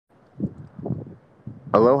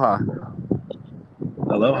Aloha.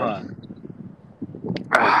 Aloha.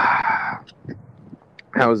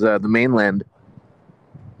 How's the mainland?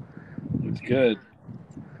 It's good,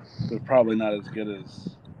 but probably not as good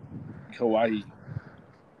as Kauai.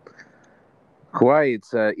 Hawaii,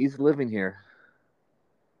 it's easy living here.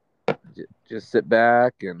 Just sit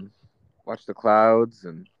back and watch the clouds,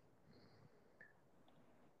 and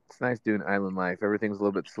it's nice doing island life. Everything's a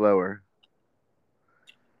little bit slower.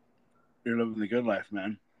 You're living the good life,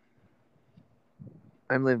 man.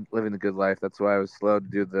 I'm living the good life. That's why I was slow to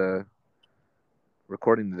do the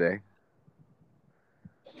recording today.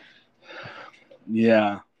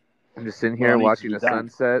 Yeah. I'm just sitting Well, here it needs to watching be the done.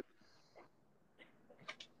 sunset,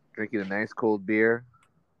 drinking a nice cold beer.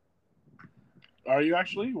 Are you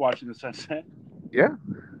actually watching the sunset Yeah,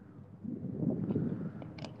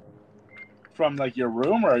 from like your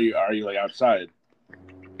room, or are you like outside?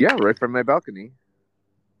 yeah, right from my balcony.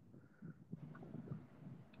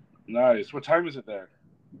 Nice. What time is it there?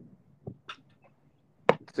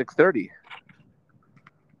 6:30.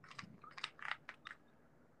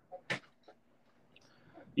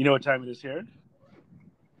 You know what time it is here?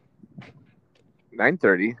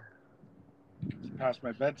 9:30. It's past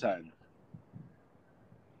my bedtime.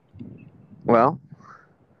 Well,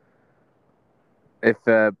 if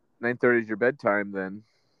 9:30 is your bedtime, then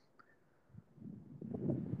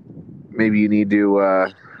maybe you need to. I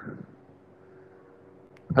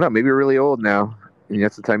don't know. Maybe you're really old now, and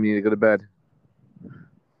that's the time you need to go to bed.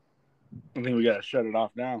 I think we gotta shut it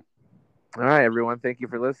off now. All right, everyone. Thank you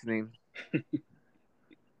for listening.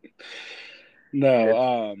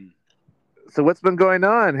 No. It's, so what's been going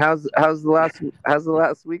on? How's the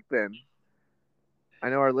last week been? I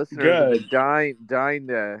know our listeners have Good. been dying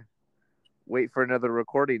to wait for another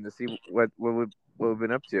recording to see what we've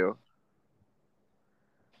been up to.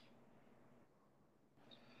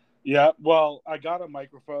 Yeah. Well, I got a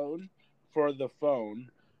microphone for the phone,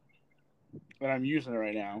 and I'm using it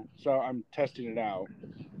right now. So I'm testing it out.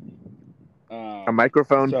 A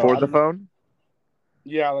microphone So for I the don't know. phone.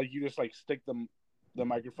 Yeah, like you just like stick the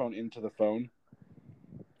microphone into the phone,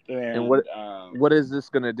 And what and what is this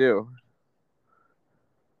gonna do?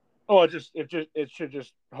 oh, it should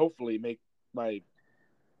just hopefully my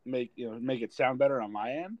make it sound better on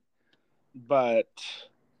my end. But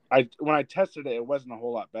I when I tested it, it wasn't a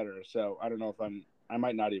whole lot better. So I don't know if I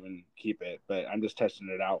might not even keep it, but I'm just testing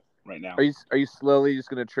it out right now. Are you slowly just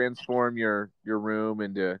gonna transform your room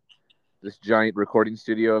into this giant recording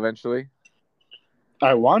studio eventually?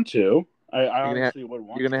 I want to. I You're gonna have honestly would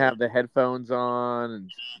want you're gonna to. have the headphones on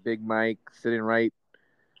and big mic sitting right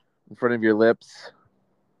in front of your lips,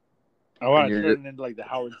 I and want to you're turn it into like the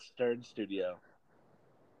Howard Stern studio.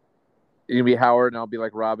 gonna be Howard, and I'll be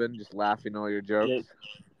like Robin, just laughing all your jokes. Yeah,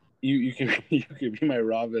 you can you can be my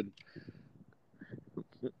Robin.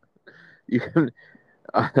 You can,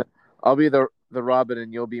 uh, I'll be the Robin,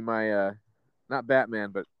 and you'll be my not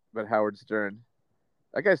Batman, but Howard Stern.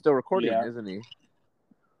 That guy's still recording, Yeah, isn't he?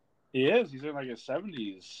 he is. He's in like his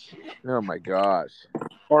 70s, Oh my gosh.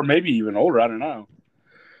 or maybe even older. I don't know.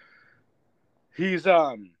 He's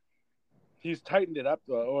he's tightened it up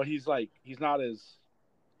though. Well, he's not as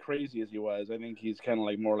crazy as he was. I think he's kind of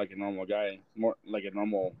like more like a normal guy, more like a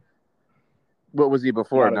normal, What was he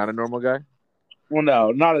before? not as Not a normal guy? well,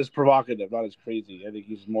 no, not as provocative, not as crazy. I think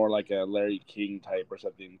he's more like a Larry King type or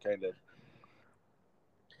something, kind of.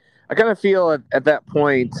 I kind of feel at that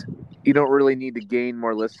point you don't really need to gain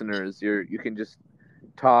more listeners. You can just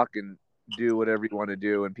talk and do whatever you want to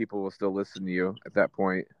do, and people will still listen to you at that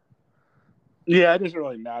point. Yeah, it doesn't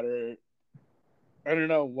really matter. I don't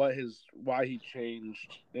know why he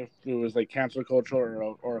changed. If it was like cancel culture,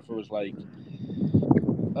 or if it was like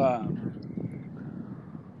um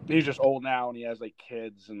he's just old now and he has like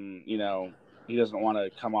kids, and he doesn't want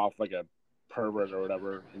to come off like a pervert or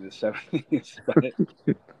whatever in his 70s. But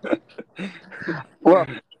Well,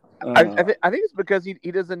 uh, I think it's because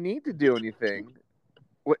he doesn't need to do anything.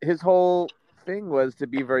 His whole thing was to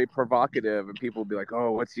be very provocative, and people would be like,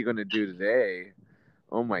 "Oh, what's he going to do today?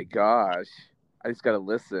 Oh my gosh, I just got to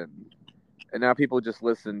listen." And now people just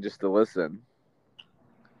listen just to listen.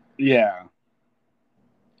 yeah,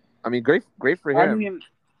 I mean, great for I him. mean,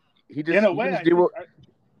 He in just a he can way, just I do think, what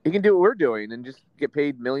he can do what we're doing and just get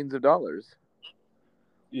paid millions of dollars.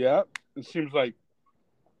 yeah, it seems like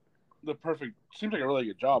seems like a really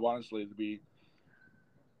good job, honestly, to be.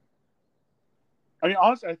 I mean,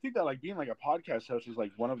 honestly, I think that like being like a podcast host is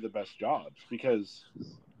like one of the best jobs because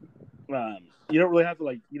you don't really have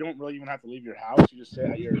to you don't really even have to leave your house. You just sit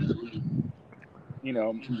at your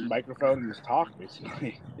microphone and just talk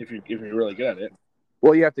basically if you're really good at it.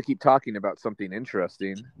 Well, you have to keep talking about something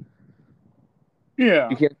interesting. Yeah.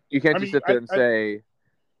 You can't I just mean, sit there and say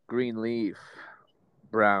green leaf,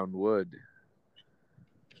 brown wood,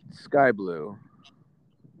 sky blue.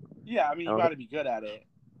 yeah, I mean, you got to be good at it.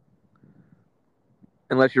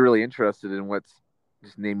 Unless you're really interested in what's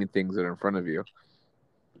just naming things that are in front of you.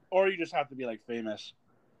 Or you just have to be like famous.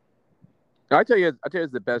 I tell you,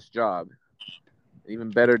 it's the best job. An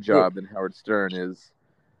even better job than Howard Stern is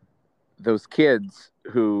those kids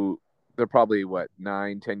who they're probably what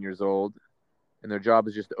 9, 10 years old, and their job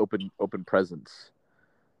is just to open presents,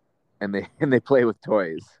 and they and they play with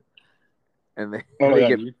toys, and they Oh, they yeah.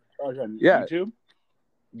 get yeah YouTube?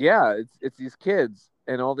 yeah it's these kids,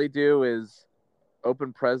 and all they do is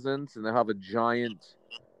open presents, and they have a giant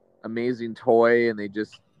amazing toy, and they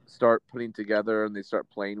just start putting together, and they start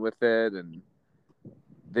playing with it, and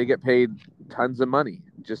they get paid tons of money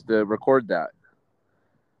just to record that.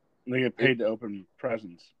 They get paid to open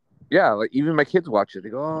presents. Yeah, like even my kids watch it. They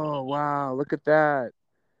go, "Oh wow, look at that!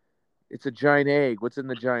 It's a giant egg. What's in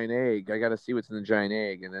the giant egg? I got to see what's in the giant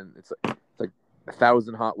egg." And then it's like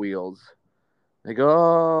 1,000 Hot Wheels. They go,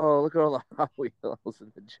 "Oh, look at all the Hot Wheels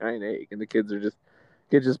in the giant egg," and the kids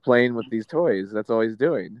just playing with these toys. That's all he's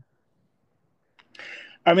doing.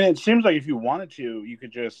 I mean, it seems like if you wanted to, you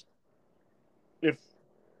could just, if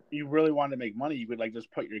you really wanted to make money, you could like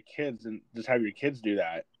just put your kids and just have your kids do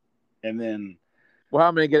that, and then. Well, how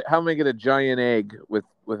am I get a giant egg with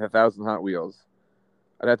 1,000 Hot Wheels?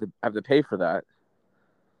 I'd have to pay for that.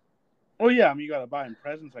 Well, yeah, I mean, you got to buy them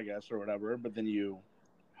presents, I guess, or whatever. But then you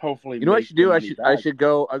hopefully You know what I make should the do? money I back. should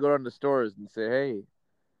go. I go down to stores and say, "Hey,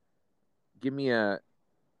 give me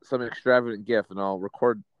some extravagant gift, and I'll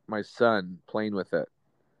record my son playing with it,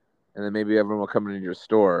 and then maybe everyone will come into your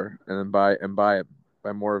store and then buy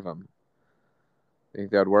more of them." You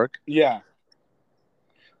think that would work? Yeah,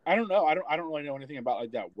 I don't know. I don't really know anything about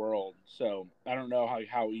like that world, so I don't know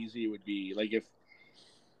how easy it would be. Like if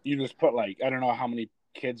you just put like I don't know how many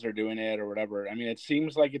kids are doing it or whatever. I mean, it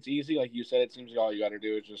seems like it's easy. Like you said, it seems like all you got to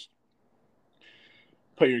do is just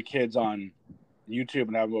put your kids on YouTube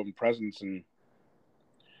and have them open presents and.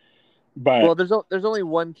 But Well, there's only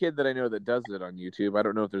one kid that I know that does it on YouTube. I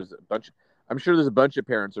don't know if there's a bunch. I'm sure there's a bunch of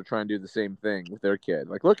parents who are trying to do the same thing with their kid.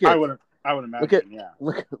 Like, I would look at imagine, yeah,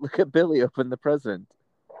 look at Billy open the present.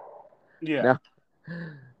 yeah. Now,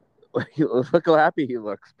 look how happy he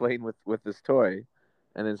looks playing with this toy,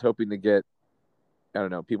 and is hoping to get, I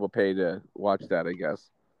don't know, people pay to watch that, I guess.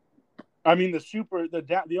 I mean,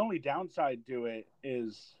 the only downside to it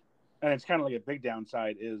is, and it's kind of like a big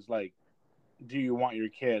downside is like, do you want your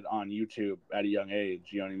kid on YouTube at a young age?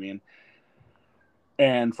 You know what I mean?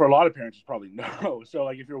 And for a lot of parents, it's probably no. So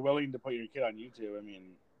like, if you're willing to put your kid on YouTube, I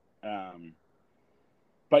mean,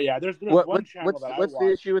 but yeah, there's one channel that I What's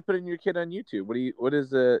the issue watch. with putting your kid on YouTube? What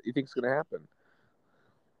is you think's going to happen?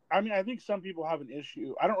 I mean, I think some people have an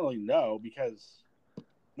issue. I don't really know because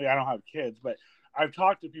like I don't have kids, but I've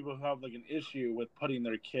talked to people who have like an issue with putting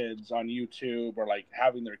their kids on YouTube or like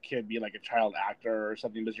having their kid be like a child actor or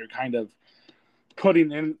something because you're kind of putting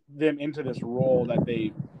them into this role that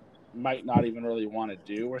they might not even really want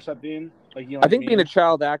to do or something. Like you know I what I think being a mean?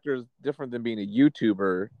 child actor is different than being a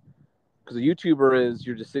YouTuber, because a YouTuber is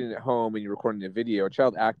you're just sitting at home and you're recording a video. A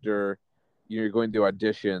child actor, you're going through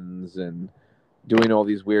auditions and doing all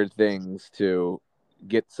these weird things to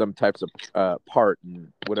get some types of part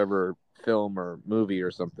in whatever film or movie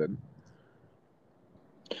or something.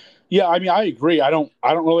 Yeah, I mean, I agree. I don't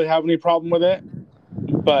really have any problem with it,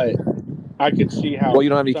 but I could see Well, how you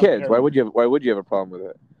don't have any some kids. parents. Why would you have a problem with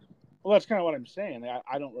it? Well, that's kind of what I'm saying.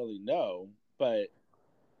 I don't really know, but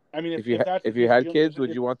I mean, if that's the If you case, had kids,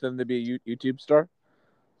 would you want them to be a YouTube star?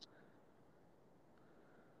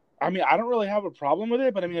 I mean, I don't really have a problem with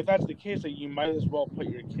it, but I mean, if that's the case, like, you might as well put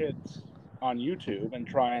your kids on YouTube and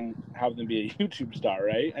try and have them be a YouTube star,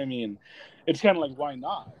 right? I mean, it's kind of like, why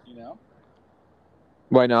not? You know?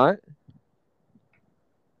 Why not? Yeah,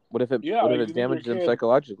 What if like, if it you think your damaged them kid.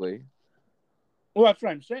 psychologically? Well, that's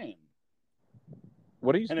what I'm saying. And if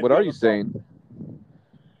What you are have you a problem, saying?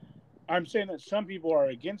 I'm saying that some people are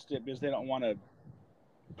against it because they don't want to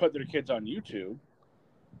put their kids on YouTube.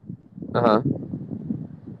 Uh-huh.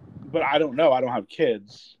 But I don't know. I don't have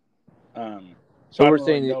kids, so But I we're don't really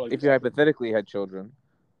saying know. Like, if you hypothetically had children,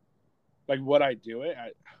 would I do it?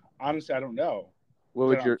 Honestly, I don't know. what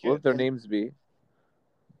 'Cause I don't have would their kids. names be?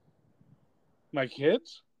 My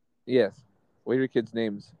kids? Yes. What are your kids'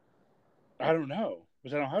 names? I don't know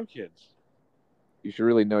because I don't have kids. You should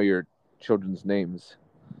really know your children's names.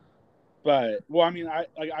 But well, I mean,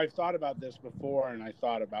 I've thought about this before, and I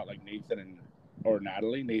thought about like Nathan or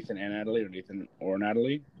Natalie, Nathan and Natalie, or Nathan or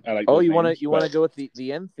Natalie. I like Oh, those names, you want to but go with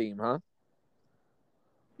the end theme, huh?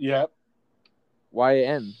 yeah, Why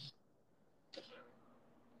N?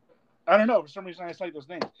 I don't know. For some reason, I just like those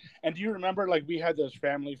names. And do you remember, like, we had those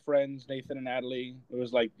family friends, Nathan and Natalie? It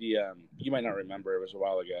was like the you might not remember. It was a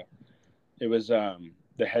while ago. It was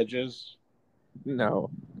the Hedges. No.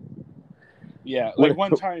 Yeah, like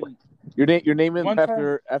one time. Your name is One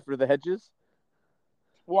time. after the Hedges.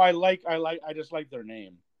 Well, I just like their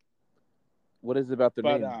name. What is it about the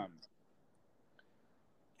But name?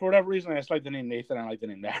 For whatever reason, I just like the name Nathan. I like the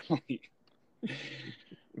name Natalie.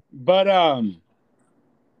 But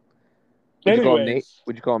Would you call him Nate? anyways,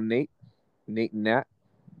 Would you call him Nate? Nate and Nat?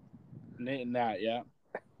 Nate and Nat, yeah.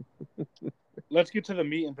 Let's get to the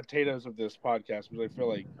meat and potatoes of this podcast because I feel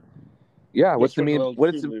like What's the meat?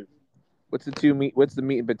 What's the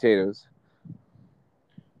meat and potatoes?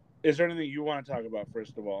 Is there anything you want to talk about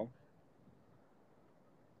first of all?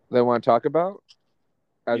 That I want to talk about?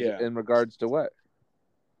 Yeah. In regards to what?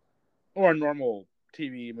 Or normal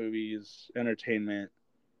TV, movies, entertainment.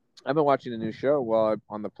 I've been watching a new show while I'm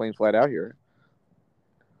on the plane flight out here.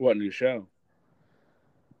 What new show?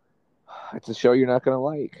 It's a show you're not going to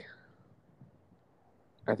like.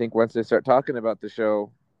 I think once they start talking about the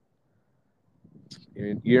show,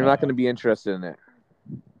 you're not going to be interested in it.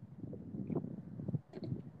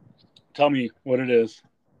 Tell me what it is.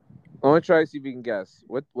 I want to try to see if you can guess.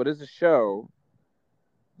 What is a show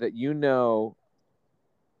that you know,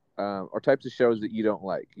 or types of shows that you don't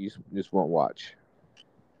like? You just won't watch.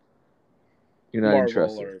 You're not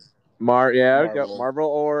interested. Marvel. Marvel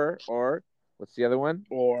or what's the other one?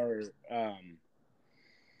 Or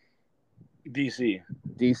DC.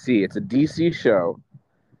 DC. It's a DC show,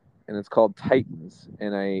 and it's called Titans.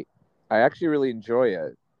 And I actually really enjoy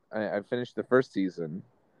it. I finished the first season,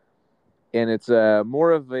 and it's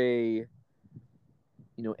more of a,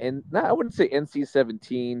 I wouldn't say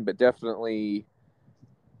NC-17, but definitely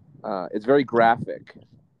it's very graphic,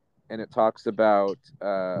 and it talks about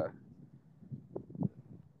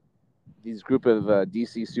these group of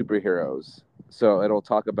DC superheroes. So it'll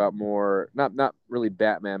talk about more, not really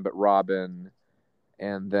Batman, but Robin,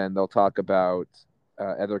 and then they'll talk about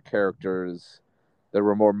other characters that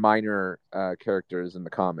were more minor characters in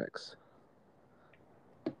the comics.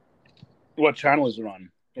 What channel is it on,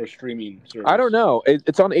 or streaming service? I don't know.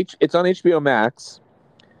 It's on HBO Max,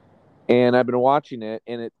 and I've been watching it,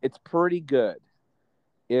 and it's pretty good.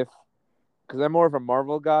 Because I'm more of a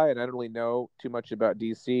Marvel guy, and I don't really know too much about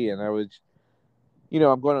DC, and I was,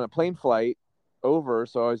 I'm going on a plane flight over,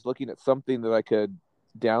 so I was looking at something that I could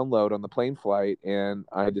download on the plane flight, and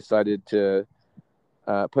I decided to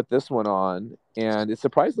put this one on, and it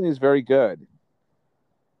surprisingly is very good.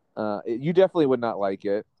 You definitely would not like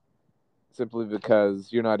it, simply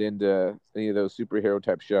because you're not into any of those superhero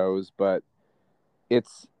type shows, but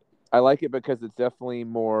I like it because it's definitely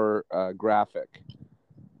more graphic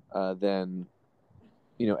than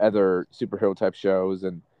other superhero type shows,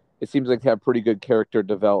 and it seems like they have pretty good character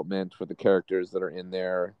development for the characters that are in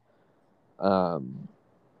there. So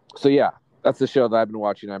yeah, that's the show that I've been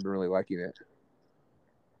watching. I've been really liking it.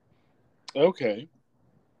 Okay.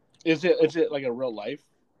 Is it like a real life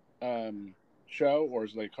show, or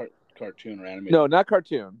is it like cartoon or animated? No, not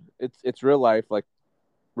cartoon. It's real life, like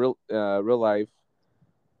real life.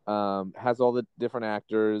 Has all the different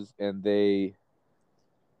actors, and they,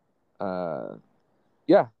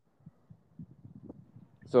 yeah.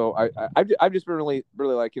 So I've just been really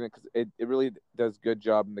liking it because it really does good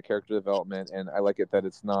job in the character development, and I like it that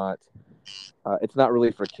it's not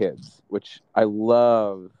really for kids, which I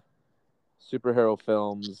love. Superhero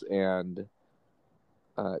films and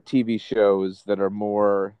TV shows that are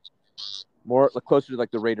more closer to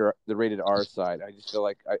like the rated R side. I just feel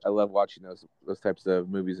like I love watching those types of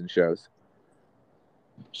movies and shows.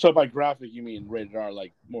 So by graphic, you mean rated R,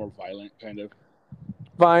 like more violent, kind of?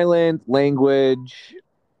 Violent language,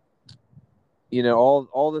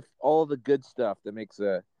 all the good stuff that makes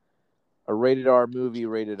a rated R movie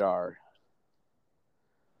rated R.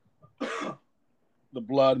 The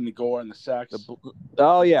blood and the gore and the sex.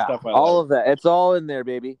 Oh yeah, all of that. It's all in there,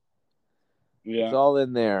 baby. Yeah, it's all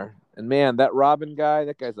in there. And man, that Robin guy,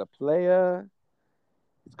 that guy's a player.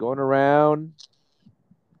 He's going around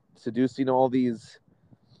seducing all these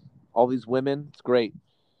women. It's great,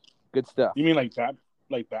 good stuff. You mean like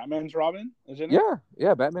Batman's Robin, isn't it?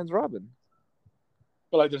 Yeah, Batman's Robin.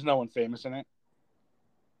 But like, there's no one famous in it.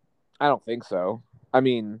 I don't think so. I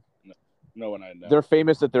mean, no one I know. They're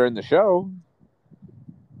famous that they're in the show.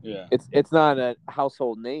 Yeah. It's not a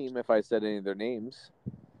household name if I said any of their names.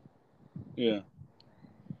 Yeah.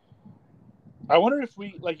 I wonder if we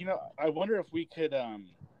could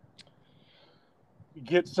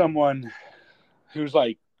get someone who's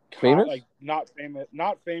like famous, like not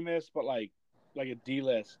famous, but like like a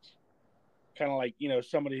D-list, kind of like, you know,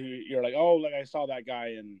 somebody who you're like, oh, like I saw that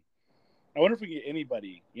guy, and I wonder if we can get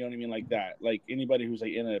anybody, you know what I mean, like that, like anybody who's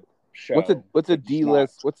like in a show. What's a Like D not,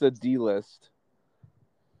 list? What's a D list?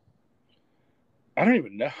 I don't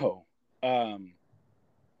even know. Um,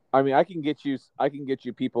 I mean, I can get you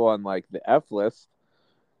people on like the F list.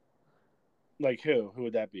 like who? Who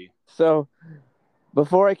would that be? So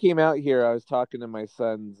before I came out here, I was talking to my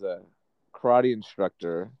son's karate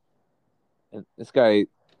instructor, and this guy,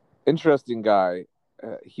 interesting guy.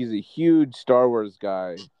 He's a huge Star Wars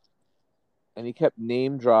guy, and he kept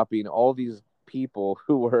name dropping all these people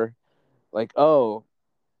who were like, "Oh,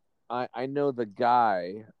 I know the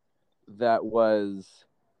guy that was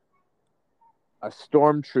a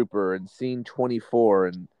stormtrooper in Scene 24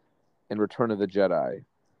 in Return of the Jedi."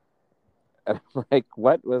 And I'm like,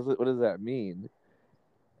 "What was it? What does that mean?"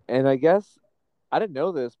 And I guess I didn't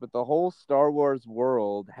know this, but the whole Star Wars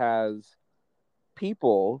world has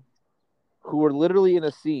people who were literally in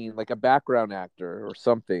a scene, like a background actor or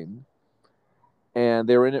something, and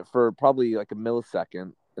they were in it for probably like a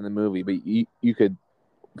millisecond in the movie. But you could,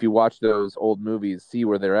 if you watch those old movies, see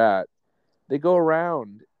where they're at. They go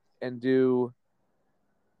around and do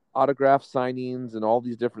autograph signings and all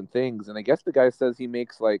these different things. And I guess the guy says he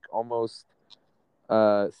makes like almost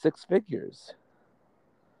six figures.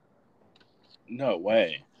 No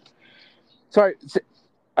way. Sorry,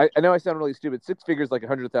 I know I sound really stupid. Six figures like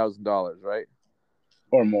 $100,000, right?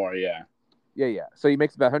 Or more, yeah. Yeah. So he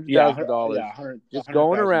makes about Yeah, $100,000 just 100,000 or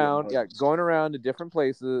more. going around to different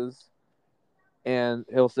places, and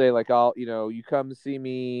he'll say like, "I'll, you come see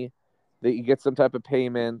me," that you get some type of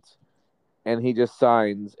payment, and he just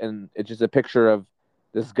signs, and it's just a picture of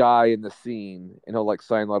this guy in the scene, and he'll like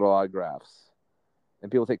sign little autographs, and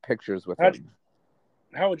people take pictures with him.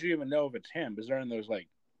 How would you even know if it's him? Because they're in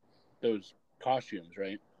those costumes,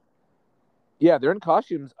 right? Yeah, they're in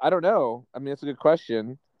costumes. I don't know. I mean, that's a good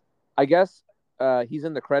question. I guess he's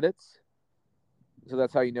in the credits, so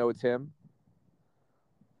that's how you know it's him.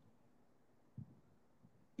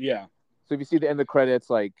 Yeah. So if you see the end of the credits,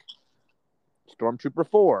 like Stormtrooper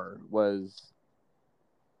 4 was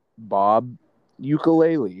Bob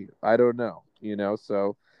Ukulele. I don't know,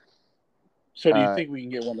 so. So do you think we can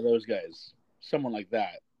get one of those guys? Someone like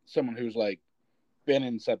that. Someone who's like been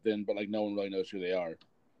in something, but like no one really knows who they are.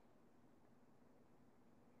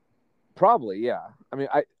 Probably, yeah. I mean,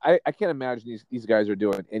 I can't imagine these guys are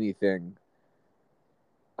doing anything.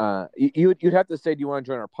 You'd have to say, "Do you want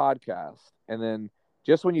to join our podcast?" And then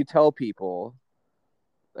just when you tell people,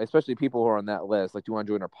 especially people who are on that list, like, "Do you want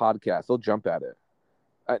to join our podcast?" They'll jump at it.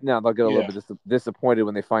 Now they'll get a little bit disappointed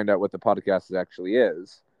when they find out what the podcast actually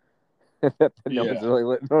is. No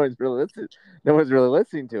one's really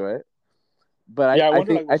listening to it. But yeah,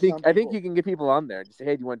 I think you can get people on there. Just say,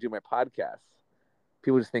 "Hey, do you want to do my podcast?"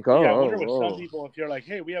 People just think, I wonder with some people, if you're like,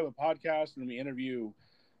 "Hey, we have a podcast and we interview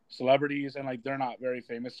celebrities," and like they're not very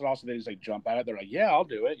famous at all, so they just like jump at it. They're like, "Yeah, I'll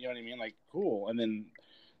do it." You know what I mean? Like, cool. And then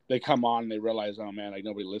they come on and they realize, oh man, like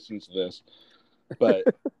nobody listens to this. But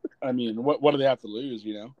I mean, what do they have to lose?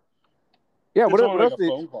 You know? Yeah. It's only like a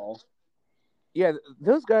phone call. Yeah,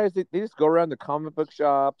 those guys they just go around the comic book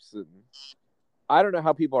shops, and I don't know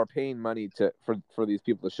how people are paying money for these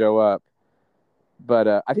people to show up.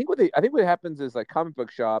 But I think what happens is like comic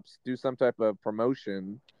book shops do some type of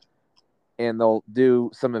promotion, and they'll do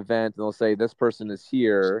some event, and they'll say this person is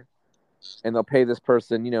here, and they'll pay this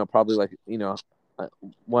person, probably like $100,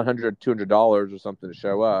 $200 or something to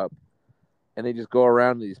show up, and they just go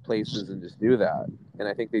around to these places and just do that. And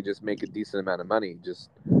I think they just make a decent amount of money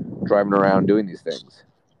just driving around doing these things.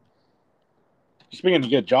 Speaking of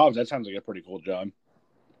good jobs, that sounds like a pretty cool job.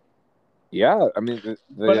 Yeah, I mean,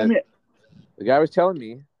 the guy was telling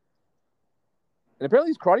me, and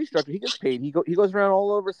apparently he's a karate instructor. He gets paid. He goes around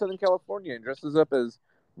all over Southern California and dresses up as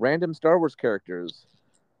random Star Wars characters,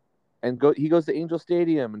 and he goes to Angel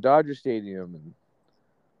Stadium and Dodger Stadium and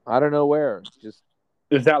I don't know where. Just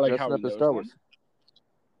is that like how he knows Star Wars?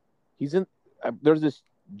 He's in. There's this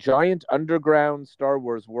giant underground Star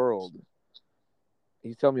Wars world.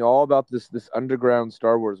 He's telling me all about this underground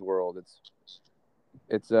Star Wars world.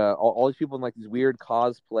 It's all these people in like these weird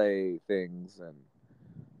cosplay things, and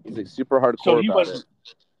he's like super hardcore about it.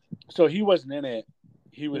 So he wasn't in it.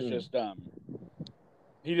 He was just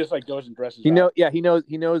he just like goes and dresses. He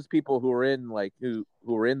knows people who are in like who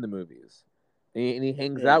are in the movies, and he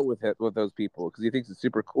hangs out with those people because he thinks it's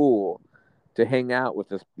super cool to hang out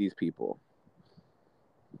with these people.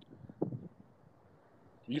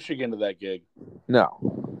 You should get into that gig. No.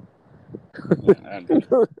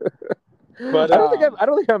 But I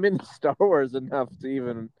don't think I'm into Star Wars enough to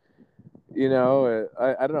even You know,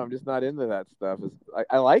 I don't know. I'm just not into that stuff.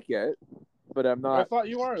 I like it, but I'm I not. thought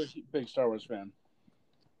you are a big Star Wars fan.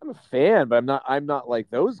 I'm a fan, but I'm not. I'm not like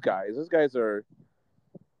those guys. Those guys are.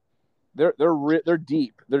 They're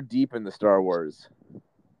deep. They're deep in the Star Wars.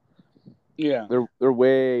 Yeah. They're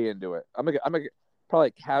way into it. I'm a probably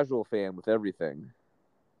a casual fan with everything.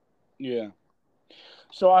 Yeah.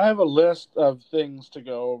 So I have a list of things to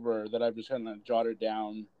go over that I've just kind of jotted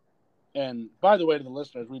down. And by the way, to the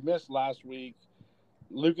listeners, we missed last week.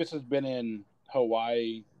 Lucas has been in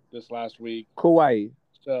Hawaii this last week. Kauai,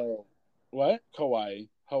 So, what? Hawaii,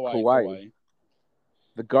 Kauai, Kauai.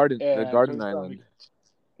 the And so Garden Island.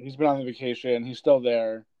 he's been on the vacation. He's still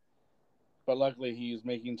there, but luckily he's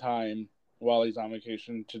making time while he's on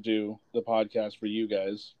vacation to do the podcast for you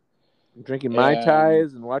guys. I'm drinking mai And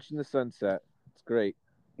tais and watching the sunset. It's great.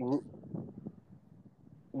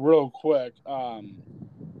 real quick,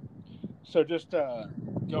 so just to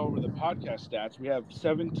go over the podcast stats, we have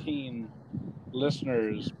 17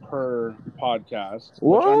 listeners per podcast,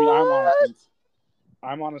 which I mean, What?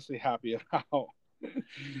 I'm honestly happy about.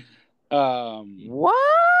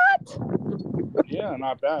 What? Yeah,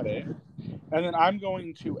 not bad, eh? And then I'm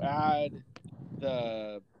going to add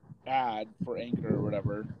the ad for Anchor or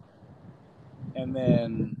whatever, and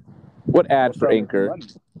then What we'll ad for start making Anchor? money.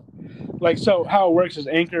 Like, so how it works is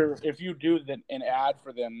Anchor, if you do an ad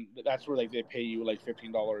for them, that's where like they pay you like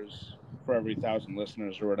 $15 for every 1,000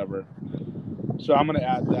 listeners or whatever. So I'm gonna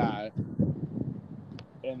add that,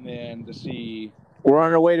 and then to see. We're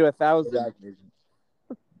on our way to 1,000.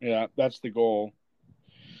 Yeah, that's the goal.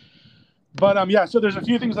 But yeah, so there's a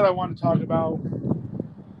few things that I want to talk about.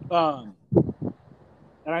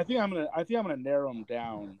 And I think I'm gonna narrow them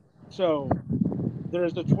down. So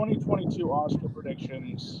there's the 2022 Oscar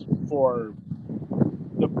predictions for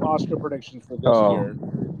this year.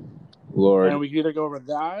 Lord. And we can either go over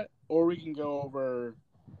that or we can go over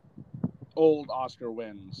old Oscar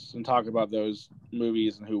wins and talk about those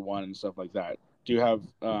movies and who won and stuff like that. Do you have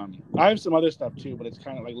I have some other stuff too, but it's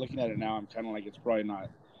kind of like looking at it now, I'm kind of like it's probably not.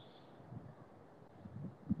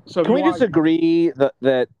 So Can we just agree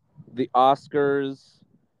that the Oscars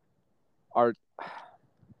are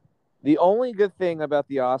the only good thing about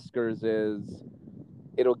the Oscars is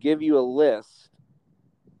it'll give you a list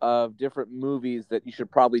of different movies that you should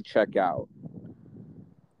probably check out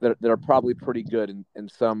that are probably pretty good in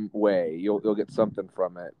some way. You'll get something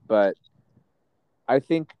from it. But I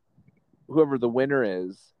think whoever the winner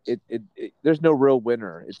is, it there's no real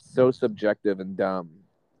winner. It's so subjective and dumb.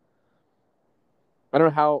 I don't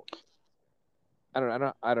know how. I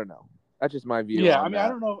don't know. That's just my view Yeah, on I mean, I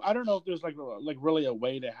that. don't know if there's like really a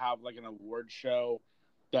way to have like an award show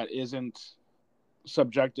that isn't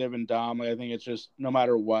subjective and dumb. Like, I think it's just no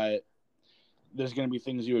matter what, there's going to be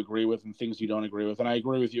things you agree with and things you don't agree with. And I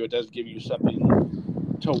agree with you; it does give you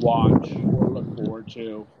something to watch or look forward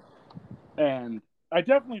to. And I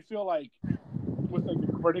definitely feel like with like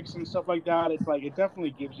the critics and stuff like that, it's like it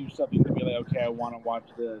definitely gives you something to be like, okay, I want to watch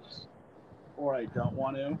this, or I don't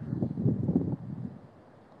want to.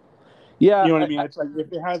 Yeah, You know what I mean? It's like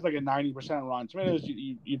if it has like a 90% Rotten Tomatoes,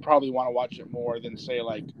 you'd probably want to watch it more than say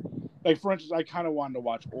like for instance, I kind of wanted to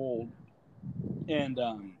watch Old, and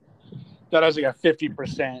that has like a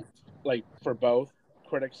 50% like for both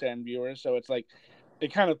critics and viewers. So it's like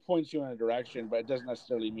it kind of points you in a direction, but it doesn't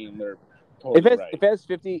necessarily mean they're totally right. if it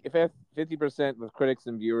has 50% with critics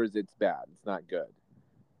and viewers, it's bad. It's not good.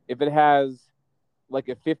 If it has like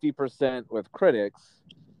a 50% with critics,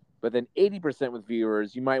 but then 80% with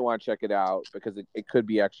viewers, you might want to check it out because it could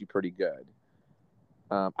be actually pretty good.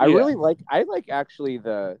 I like actually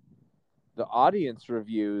the audience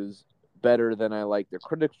reviews better than I like the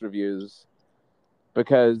critics reviews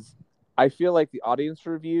because I feel like the audience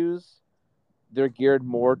reviews they're geared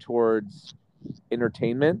more towards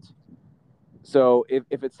entertainment. So if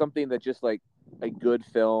it's something that just like a good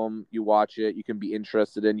film, you watch it, you can be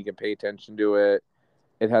interested in, you can pay attention to it.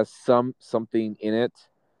 It has something in it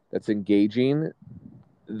that's engaging.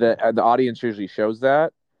 The audience usually shows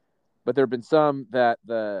that, but there have been some that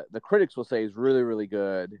the critics will say is really really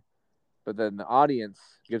good, but then the audience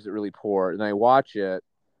gives it really poor. And I watch it,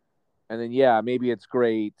 and then yeah, maybe it's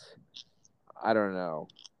great. I don't know,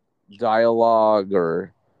 dialogue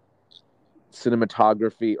or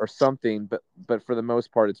cinematography or something, but for the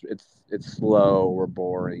most part, it's slow or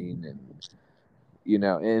boring, and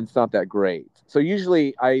and it's not that great. So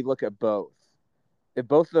usually I look at both. If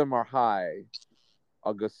both of them are high,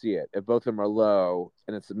 I'll go see it. If both of them are low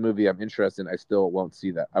and it's a movie I'm interested in, I still won't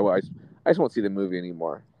see that. I just won't see the movie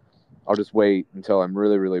anymore. I'll just wait until I'm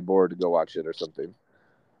really, really bored to go watch it or something.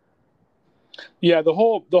 Yeah, the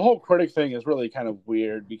whole critic thing is really kind of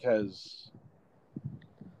weird because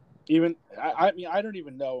even I mean I don't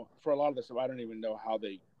even know for a lot of this stuff I don't even know how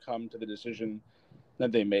they come to the decision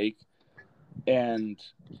that they make. And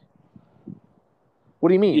what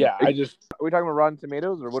do you mean? Yeah, Are we talking about Rotten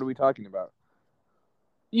Tomatoes, or what are we talking about?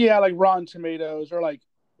 Yeah, like Rotten Tomatoes, or like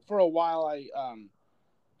for a while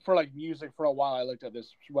for like music for a while I looked at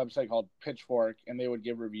this website called Pitchfork, and they would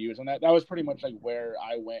give reviews, and that was pretty much like where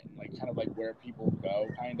I went and like kind of like where people go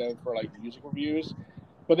kind of for like music reviews.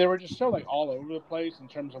 But they were just so like all over the place in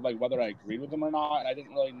terms of like whether I agreed with them or not, and I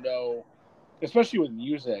didn't really know, especially with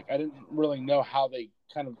music, I didn't really know how they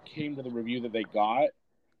kind of came to the review that they got.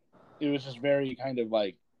 It was just very kind of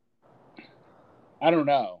like, I don't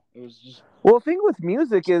know. It was just, well, the thing with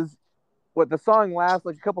music is what the song lasts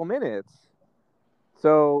like a couple minutes,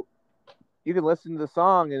 so you can listen to the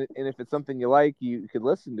song, and if it's something you like, you could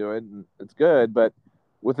listen to it, and it's good. But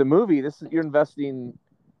with a movie, you're investing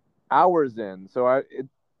hours in, so I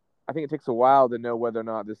think it takes a while to know whether or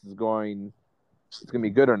not it's going to be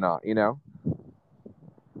good or not.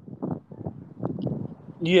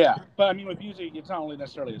 yeah. But I mean, with music, it's not only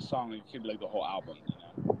necessarily a song; it could be like the whole album.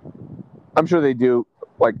 I'm sure they do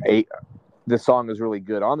like this song is really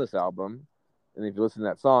good on this album, and if you listen to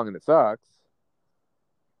that song and it sucks,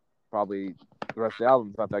 probably the rest of the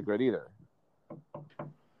album's not that great either.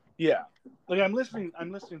 Yeah, like I'm listening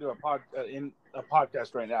to a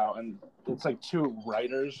podcast right now, and it's like two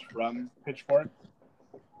writers from Pitchfork.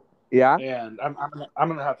 Yeah, and I'm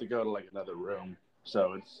gonna have to go to like another room,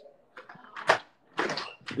 so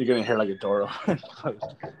you're gonna hear like a door open.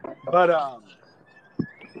 But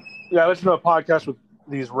yeah, I listen to a podcast with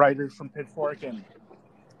these writers from Pitchfork, and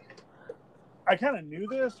I kind of knew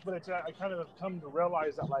this, but I kind of have come to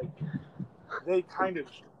realize that like they kind of,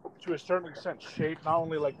 to a certain extent, shape not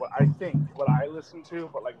only like what I think, what I listen to,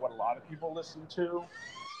 but like what a lot of people listen to.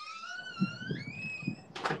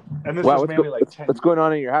 And this was mainly like 10. What's going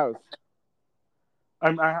on in your house?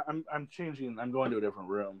 I'm changing. I'm going to a different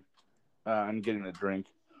room. I'm getting a drink.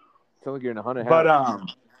 Sounds like you're in a haunted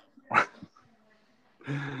house.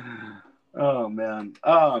 Oh man.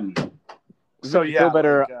 So yeah, feel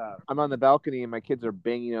better. Like, I'm on the balcony and my kids are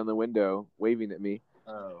banging on the window, waving at me.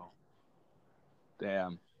 Oh,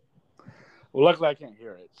 damn. Well, luckily I can't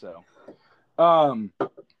hear it. So,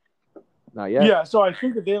 not yet. Yeah. So I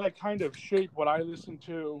think that they like kind of shape what I listen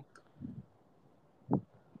to,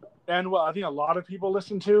 and what I think a lot of people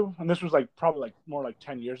listen to. And this was like probably like more like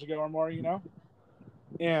 10 years ago or more,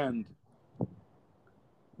 and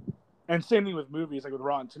same thing with movies, like with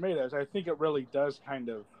Rotten Tomatoes. I think it really does kind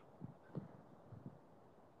of,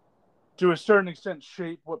 to a certain extent,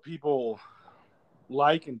 shape what people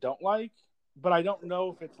like and don't like. But I don't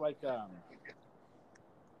know if it's like,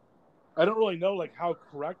 I don't really know like how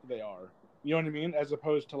correct they are. You know what I mean? As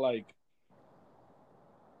opposed to like,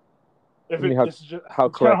 if this is just,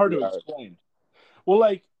 it's kind of hard to explain. Well,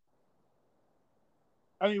 like,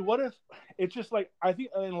 I mean, what if it's just like, I think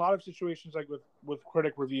in a lot of situations, like with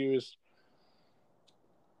critic reviews,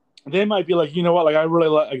 they might be like, you know what, like I really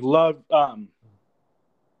love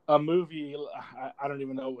a movie. I don't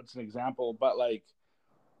even know what's an example, but like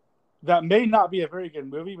that may not be a very good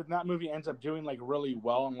movie, but that movie ends up doing like really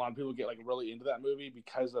well, and a lot of people get like really into that movie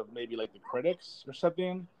because of maybe like the critics or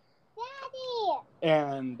something. Daddy.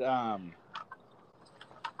 And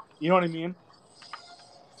you know what I mean?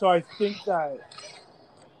 So I think that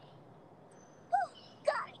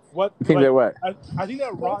I think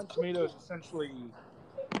that Rotten Tomatoes essentially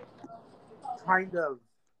kind of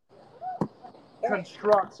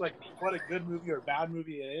constructs like what a good movie or bad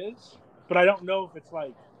movie is, but I don't know if it's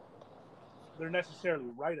like they're necessarily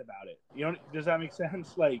right about it. Does that make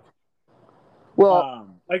sense? Like, well,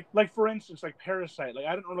 like for instance, like Parasite. Like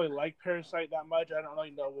I didn't really like Parasite that much. I don't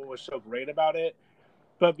really know what was so great about it,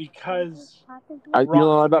 but because you learn a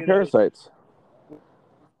lot about parasites.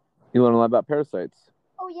 You learn a lot about parasites.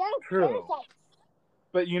 Oh yeah, true. Parasites.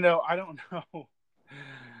 But I don't know.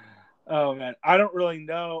 Oh man, I don't really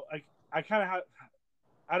know. Like I kind of have.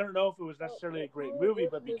 I don't know if it was necessarily a great movie,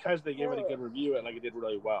 but because they gave it a good review, it did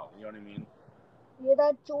really well. You know what I mean? Yeah,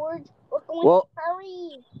 that George. Well,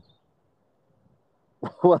 hurry.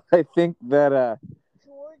 Well, I think that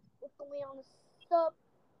George, what's going on? Stop.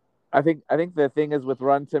 I think the thing is with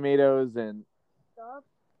Rotten Tomatoes and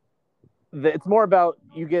it's more about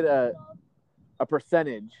you get a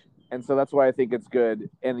percentage, and so that's why I think it's good,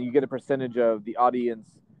 and you get a percentage of the audience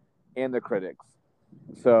and the critics.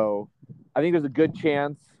 So I think there's a good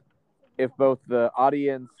chance if both the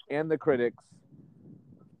audience and the critics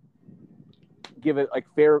give it like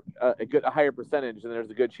a higher percentage, then there's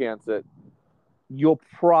a good chance that you'll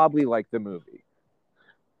probably like the movie.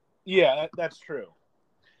 Yeah, that's true.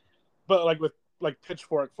 But like with like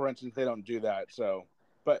Pitchfork, for instance, they don't do that. So,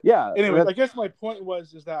 but Yeah, anyways, I guess my point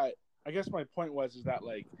was is that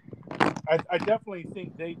like I definitely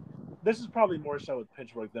think they. This is probably more so with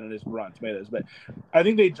Pitchfork than it is with Rotten Tomatoes, but I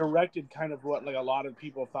think they directed kind of what like a lot of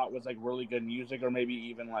people thought was like really good music, or maybe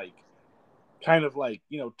even like kind of like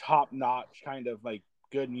top notch kind of like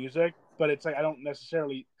good music. But it's like I don't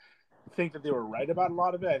necessarily think that they were right about a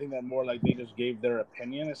lot of it. I think that more like they just gave their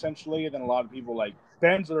opinion essentially, and then a lot of people like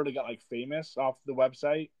fans literally got like famous off the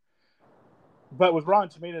website. But with Rotten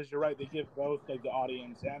Tomatoes, you're right. They give both like the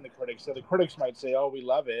audience and the critics. So the critics might say, "Oh, we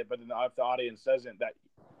love it," but then if the audience doesn't, that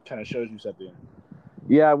kind of shows you something.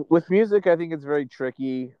 Yeah, with music, I think it's very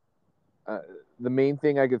tricky. The main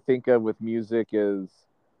thing I could think of with music is,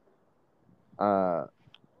 uh,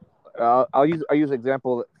 I'll use an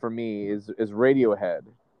example for me is Radiohead.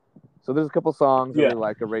 So there's a couple songs I Yeah, really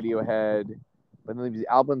like a Radiohead, but then these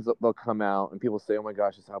albums they'll come out and people say, "Oh my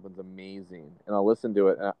gosh, this album's amazing," and I'll listen to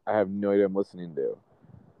it and I have no idea what I'm listening to.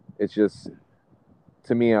 It's just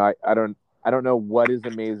to me, I don't know what is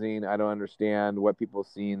amazing. I don't understand what people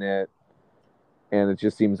see in it, and it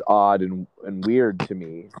just seems odd and weird to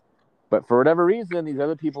me. But for whatever reason, these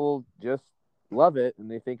other people just love it and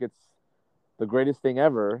they think it's the greatest thing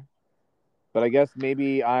ever. But I guess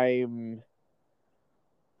maybe I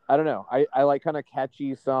don't know. I like kind of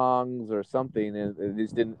catchy songs or something, and it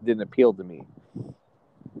just didn't appeal to me.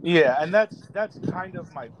 yeah, and that's kind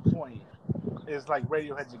of my point. Is like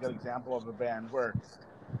Radiohead's a good example of a band where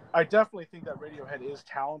I definitely think that Radiohead is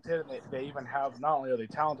talented, and they even have not only are they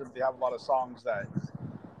talented, but they have a lot of songs that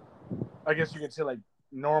I guess you could say like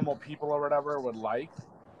normal people or whatever would like.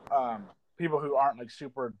 People who aren't like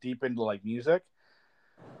super deep into like music.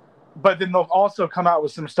 But then they'll also come out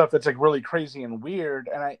with some stuff that's like really crazy and weird,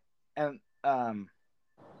 and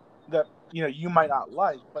that you might not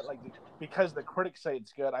like, but like because the critics say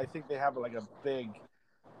it's good, I think they have like a big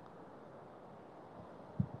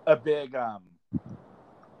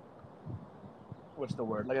what's the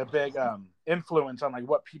word, like a big influence on like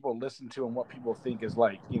what people listen to and what people think is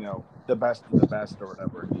like the best of the best or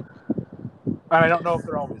whatever. And I don't know if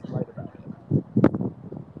they're always right about it.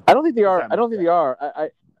 I don't think they If are. that I don't makes think they sense.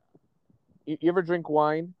 are. You ever drink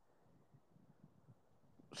wine?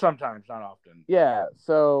 Sometimes, not often. Yeah.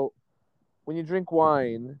 So when you drink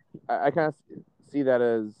wine, I kind of see that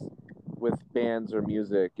as with bands or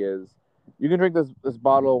music is you can drink this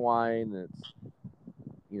bottle of wine. And it's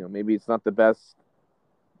maybe it's not the best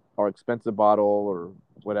or expensive bottle or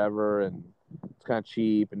whatever, and it's kind of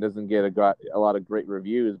cheap and doesn't get a lot of great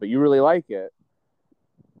reviews, but you really like it,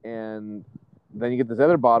 and then you get this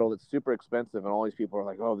other bottle that's super expensive, and all these people are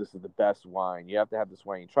like, "Oh, this is the best wine. You have to have this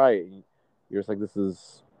wine. You try it." And you're just like, "This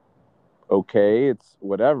is okay. It's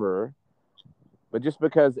whatever." But just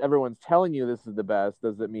because everyone's telling you this is the best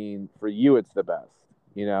doesn't mean for you it's the best,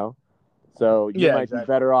 you know? So you Yeah, might be exactly.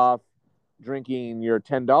 better off drinking your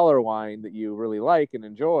 $10 wine that you really like and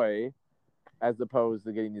enjoy as opposed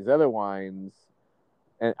to getting these other wines.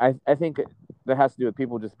 And I think that has to do with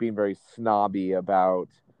people just being very snobby about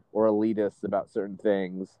or elitist about certain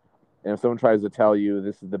things. And if someone tries to tell you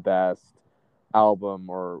this is the best album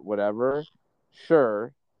or whatever,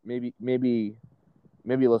 sure, maybe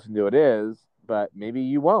listen to it is, but maybe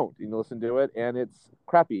you won't. You listen to it and it's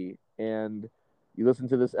crappy. And you listen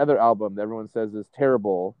to this other album that everyone says is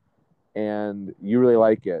terrible and you really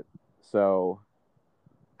like it. So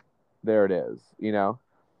there it is. Yeah.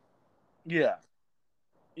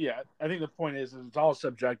 Yeah, I think the point is it's all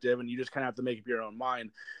subjective, and you just kind of have to make up your own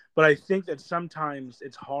mind. But I think that sometimes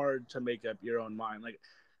it's hard to make up your own mind. Like,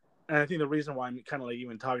 and I think the reason why I'm kind of like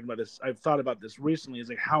even talking about this, I've thought about this recently, is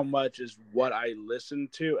like how much is what I listen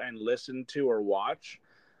to or watch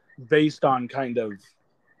based on kind of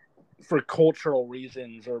for cultural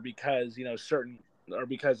reasons, or because certain, or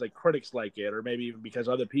because like critics like it, or maybe even because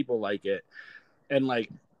other people like it, and like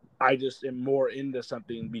I just am more into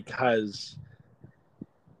something because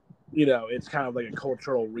it's kind of like a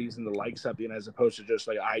cultural reason to like something as opposed to just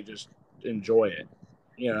like I just enjoy it,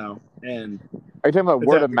 and Are you talking about if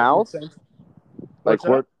word that of makes mouth? sense. What's Like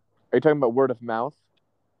that? word? Are you talking about word of mouth?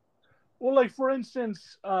 Well, like for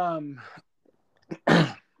instance, like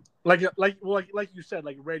you said,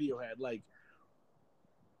 like Radiohead. Like,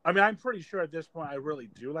 I mean, I'm pretty sure at this point I really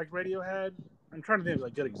do like Radiohead. I'm trying to think of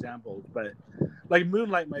like good examples, but like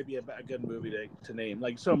Moonlight might be a good movie to name.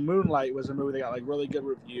 Like, so Moonlight was a movie that got like really good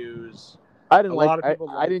reviews. I didn't A like. lot of people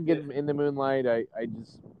I liked didn't get it. in the Moonlight. I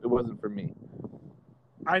just it wasn't for me.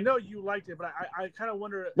 I know you liked it, but I kind of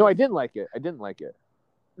wonder No, I if didn't like it. I didn't like it.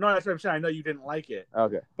 no, that's what I'm saying. I know you didn't like it,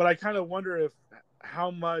 Okay. but I kind of wonder if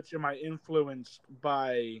how much am I influenced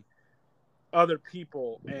by other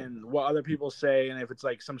people and what other people say, and if it's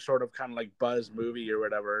like some sort of kind of like buzz movie or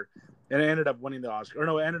whatever. And it ended up winning the Oscar. Or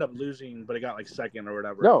no, it ended up losing, but it got like second or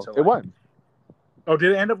whatever. No, Until, it like, won. oh,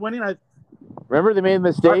 did it end up winning? Remember they made a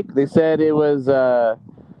mistake? They said it was that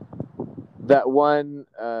one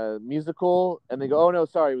musical, and they go, "Oh no,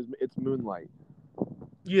 sorry, it's Moonlight."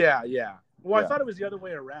 Yeah. Well, I Yeah. thought it was the other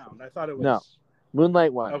way around. I thought it No, was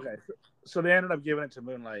Moonlight won. okay. So they ended up giving it to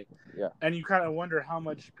Moonlight. Yeah. And you kind of wonder how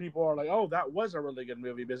much people are like, "Oh, that was a really good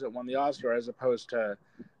movie because it won the Oscar," as opposed to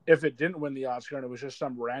if it didn't win the Oscar and it was just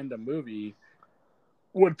some random movie,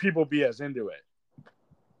 would people be as into it?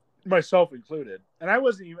 Myself included. And I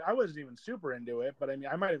wasn't even super into it, but I mean,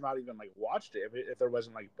 I might have not even like watched it if there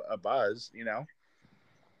wasn't like a buzz, you know.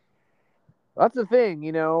 That's the thing,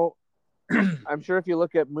 you know. I'm sure if you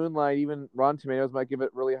look at Moonlight, even Rotten Tomatoes might give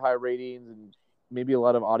it really high ratings, and maybe a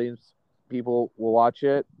lot of audience people will watch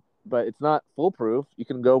it, but it's not foolproof. You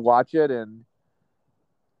can go watch it and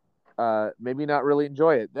maybe not really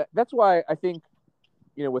enjoy it. That's why I think,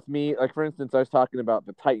 you know, with me, like for instance, I was talking about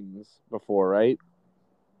the Titans before, right?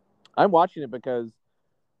 I'm watching it because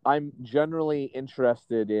I'm generally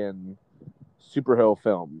interested in superhero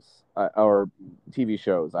films or TV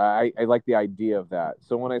shows. I like the idea of that.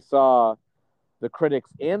 So when I saw the critics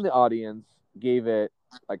and the audience gave it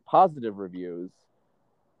like positive reviews,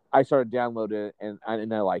 I started downloading it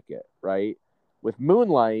and I like it, right? With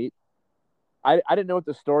Moonlight, I didn't know what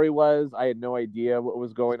the story was. I had no idea what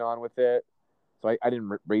was going on with it. So I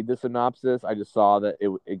didn't read the synopsis. I just saw that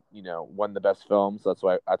it you know won the best film, so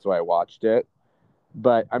that's why I watched it.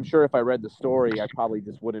 But I'm sure if I read the story, I probably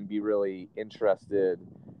just wouldn't be really interested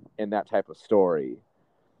in that type of story.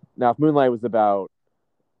 Now, if Moonlight was about,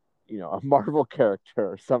 you know, a Marvel character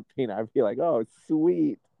or something, I'd be like, oh,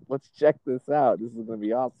 sweet. Let's check this out. This is going to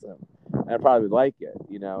be awesome. And I probably would like it,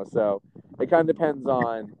 you know. So it kind of depends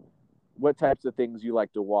on what types of things you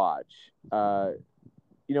like to watch. You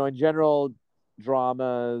know, in general,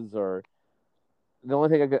 dramas or the only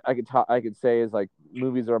thing I could say is like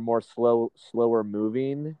movies are more slower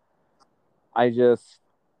moving. I just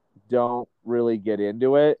don't really get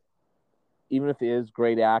into it, even if it is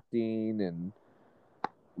great acting and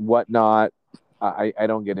whatnot. I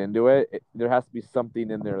don't get into it. There has to be something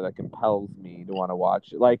in there that compels me to want to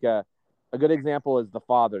watch it. Like a good example is The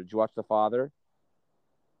Father. Did you watch The Father?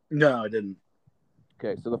 No, I didn't.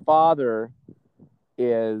 Okay, so The Father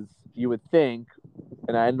is, you would think,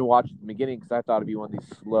 and I didn't watch it at the beginning because I thought it'd be one of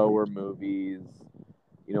these slower movies,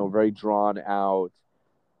 you know, very drawn out.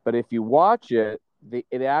 But if you watch it,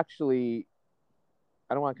 it actually,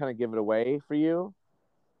 I don't want to kind of give it away for you,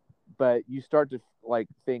 but you start to like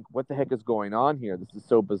think, what the heck is going on here? This is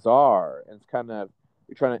so bizarre, and it's kind of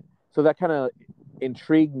you're trying to. So that kind of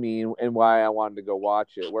intrigued me and why I wanted to go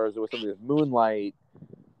watch it. Whereas with something with Moonlight,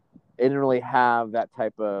 it didn't really have that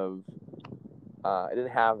type of. It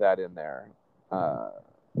didn't have that in there. In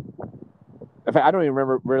fact, I don't even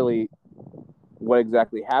remember really what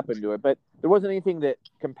exactly happened to it, but there wasn't anything that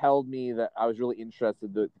compelled me that I was really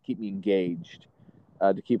interested to keep me engaged,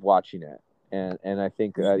 to keep watching it. And I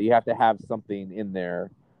think you have to have something in there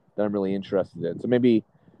that I'm really interested in. So maybe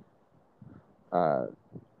not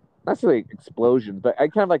necessarily explosions, but I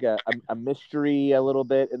kind of like a mystery a little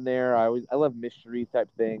bit in there. I love mystery type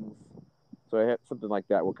things, so I have something like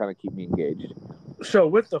that will kind of keep me engaged. So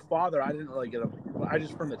with The Father, I didn't really get I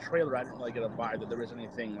just from the trailer, I didn't really get a vibe that there was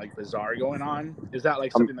anything like bizarre going on. Is that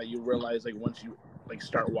like something that you realize like once you like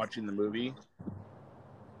start watching the movie?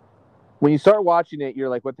 When you start watching it, you're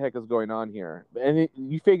like, "What the heck is going on here?" And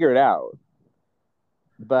you figure it out.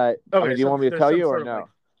 But I Okay, mean, do you so want me to there's tell some you or sort of like no?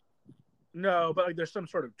 no, but like there's some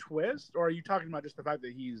sort of twist, or are you talking about just the fact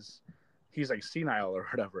that he's like senile or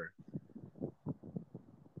whatever?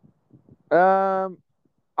 Um,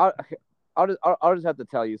 I'll, I'll just have to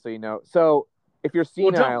tell you so you know. So if you're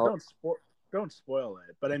Well, senile, don't spoil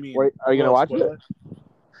it. But I mean, wait, are you will gonna it watch spoil it? it?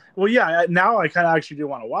 Well, yeah. Now I kind of actually do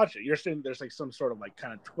want to watch it. You're saying there's like some sort of like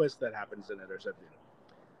kind of twist that happens in it or something.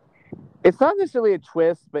 It's not necessarily a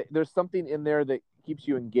twist, but there's something in there that keeps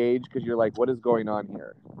you engaged because you're like, what is going on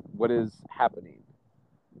here? What is happening?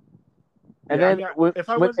 And Yeah, I then mean, if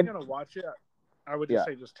I when wasn't gonna watch it, I would just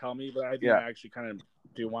yeah, say just tell me. But I think yeah, I actually kind of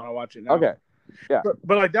do want to watch it now. okay, yeah,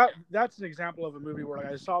 But like that's an example of a movie where like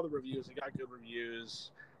I saw the reviews, it got good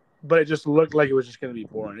reviews, but it just looked like it was just gonna be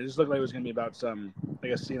boring. It just looked like it was gonna be about some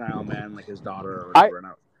like a senile man, like his daughter or I whatever. And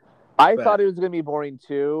I but thought it was gonna be boring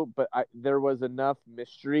too, but there was enough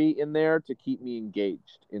mystery in there to keep me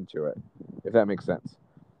engaged into it, if that makes sense.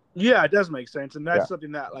 yeah, it does make sense, and Yeah. that's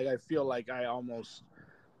something that like I feel like I almost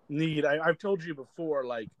need. I've told you before,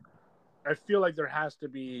 like I feel like there has to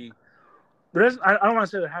be. There is. I don't want to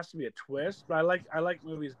say there has to be a twist, but I like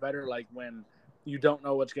movies better like when you don't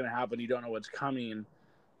know what's going to happen, you don't know what's coming.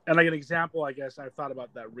 And like an example, I guess I've thought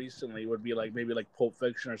about that recently would be like maybe like Pulp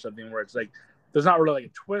Fiction or something where it's like there's not really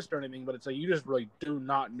like a twist or anything, but it's like you just really do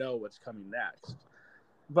not know what's coming next.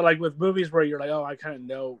 But like with movies where you're like, oh, I kind of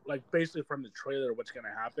know, like basically from the trailer what's going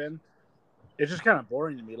to happen. It's just kind of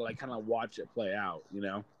boring to me to like kind of watch it play out, you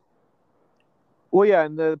know? Well, yeah,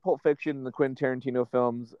 in the Pulp Fiction, the Quentin Tarantino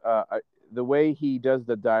films, the way he does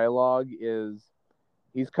the dialogue is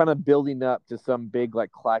he's kind of building up to some big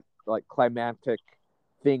like climactic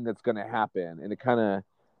thing that's going to happen, and it kind of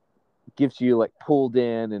gets you like pulled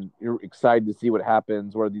in and you're excited to see what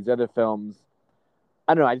happens. Where these other films,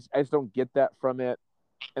 I don't know, I just don't get that from it.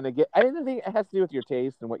 And again, I didn't think it has to do with your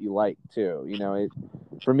taste and what you like too. You know,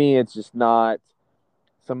 for me, it's just not.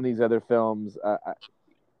 Some of these other films,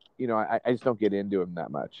 I just don't get into them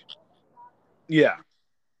that much. Yeah.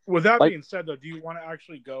 With that Like, being said, though, do you want to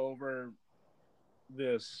actually go over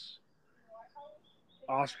this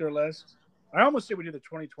Oscar list? I almost say we do the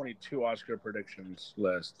 2022 Oscar predictions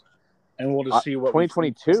list, and we'll just see what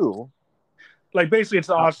 2022. Like basically, it's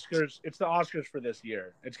the Oscars. It's the Oscars for this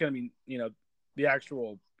year. It's going to be, the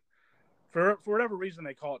actual. For whatever reason,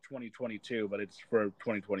 they call it 2022, but it's for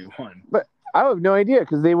 2021. But I have no idea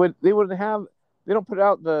because they wouldn't have. They don't put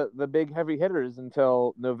out the big heavy hitters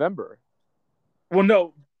until November. Well,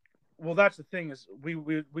 no. Well, that's the thing is we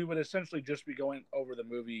would essentially just be going over the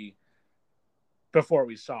movie before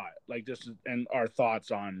we saw it, like just and our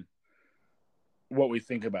thoughts on what we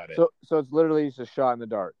think about it. So it's literally just a shot in the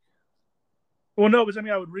dark. Well, no, because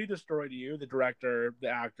I would read the story to you, the director, the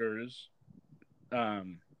actors.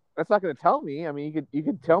 That's not going to tell me. I mean, you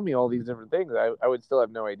could tell me all these different things. I would still have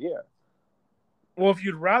no idea. Well, if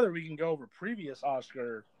you'd rather, we can go over previous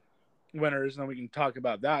Oscar winners, and then we can talk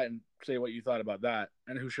about that and say what you thought about that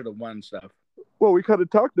and who should have won stuff. Well, we kind of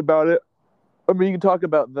talked about it. I mean, you can talk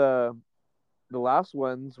about the last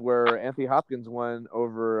ones where Anthony Hopkins won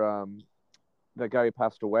over that guy who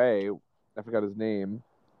passed away. I forgot his name.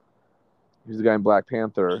 He was the guy in Black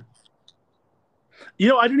Panther.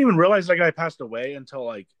 I didn't even realize that guy passed away until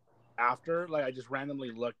like after. Like I just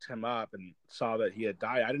randomly looked him up and saw that he had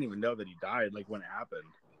died. I didn't even know that he died. Like when it happened.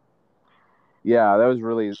 Yeah, that was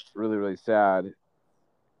really, really, really sad.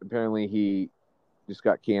 Apparently, he just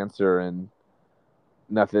got cancer and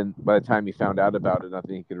nothing. By the time he found out about it,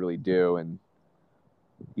 nothing he could really do, and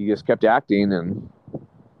he just kept acting and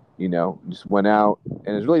just went out.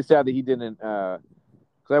 And it's really sad that he didn't. Because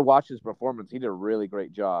I watched his performance, he did a really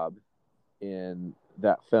great job in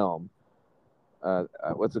that film.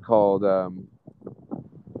 What's it called?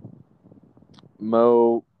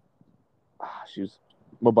 Mo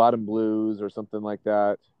Bottom Blues or something like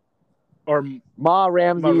that. Or Ma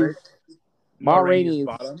Rainey's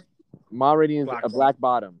Bottom. Ma Rainey's a Black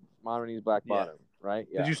Bottom. Ma Rainey's Black Bottom, right?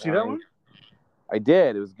 Yeah. Did you see that one? I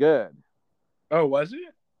did. It was good. Oh, was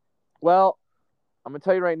it? Well, I'm gonna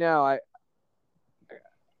tell you right now,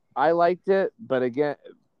 I liked it, but again,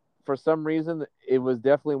 for some reason, it was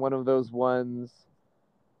definitely one of those ones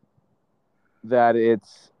that and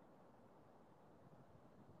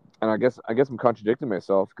I guess I'm contradicting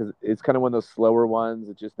myself because it's kind of one of those slower ones.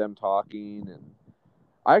 It's just them talking, and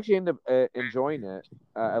I actually end up enjoying it.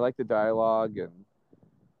 I like the dialogue, and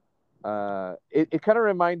it kind of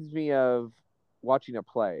reminds me of watching a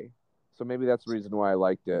play. So maybe that's the reason why I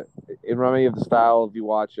liked it. It reminded me of the style if you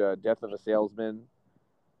watch Death of a Salesman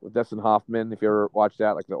with Dustin Hoffman. If you ever watched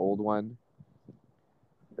that, like the old one,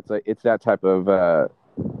 it's that type of the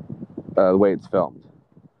way it's filmed.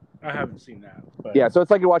 I haven't seen that. But yeah, so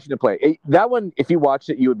it's like you're watching a play. That one, if you watched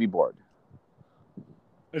it, you would be bored.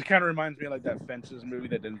 It kind of reminds me of like that Fences movie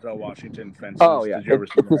that Denzel Washington Fences. Oh yeah, Did you ever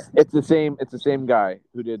see that? It's the same. It's the same guy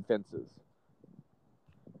who did Fences.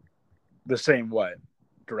 The same what?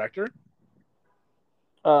 Director?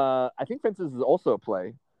 I think Fences is also a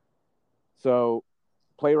play. So,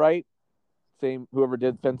 playwright, same whoever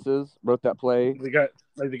did Fences wrote that play. The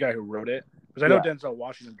guy who wrote it, because I know Denzel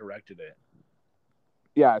Washington directed it.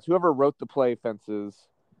 Yeah, it's whoever wrote the play Fences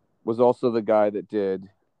was also the guy that did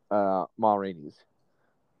Ma Rainey's.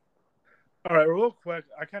 All right, real quick,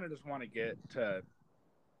 I kind of just want to get to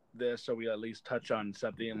this so we at least touch on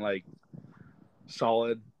something like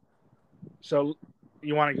solid. So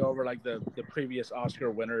you want to go over like the previous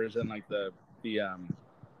Oscar winners and like the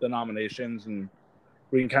nominations, and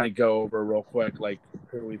we can kind of go over real quick like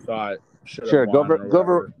who we thought should have won.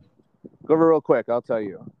 Go over real quick. I'll tell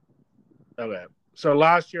you. Okay. So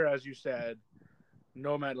last year, as you said,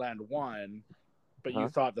 Nomadland won, but you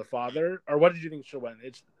thought The Father, or what did you think should win?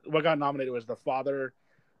 What got nominated was The Father,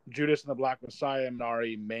 Judas and the Black Messiah,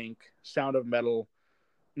 Minari, Mank, Sound of Metal,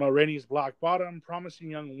 Ma Rainey's Black Bottom, Promising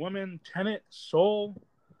Young Woman, Tenet, Soul.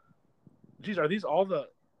 Geez, are these all the?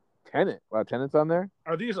 Tenet. Wow, Tenet's on there.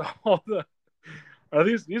 Are these all the? Are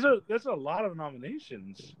these? These are. That's a lot of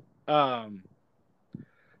nominations.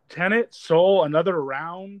 Tenet, Soul, Another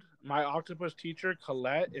Round, My Octopus Teacher,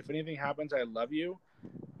 Colette, If Anything Happens, I Love You,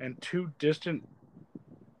 and Two Distant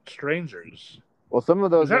Strangers. Well, some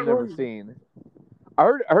of those Is that I've never really- seen. I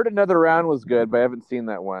heard Another Round was good, but I haven't seen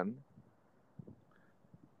that one.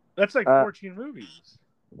 That's like 14 movies.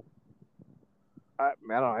 I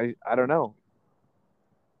don't know.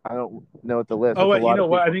 I don't know what the list. Oh, That's wait, a lot you know of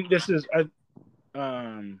what? I people. think this is.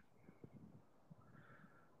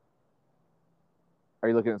 Are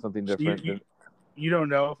you looking at something different? You don't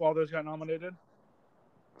know if all those got nominated?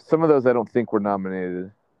 Some of those I don't think were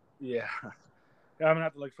nominated. Yeah. I'm going to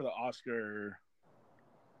have to look for the Oscar.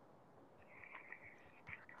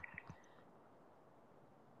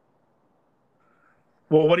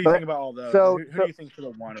 Well, what do you think about all those? Who do you think for the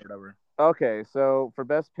one or whatever? Okay, so for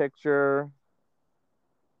Best Picture,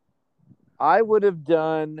 I would have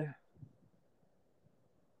done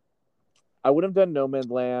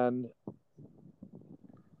Nomadland.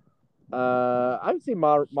 I would say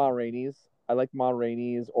Ma Rainey's. I like Ma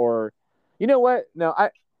Rainey's, or you know what? No,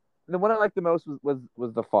 the one I liked the most was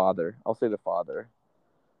The Father. I'll say The Father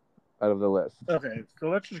out of the list. Okay, so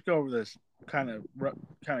let's just go over this kind of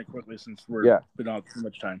quickly since we're been on too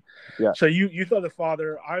much time. Yeah. So you thought The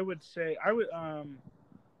Father. I'd say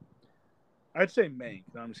Mank.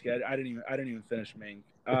 No, I'm just kidding. I didn't even finish Mank.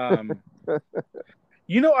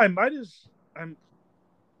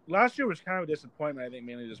 Last year was kind of a disappointment. I think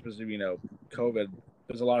mainly just because of COVID.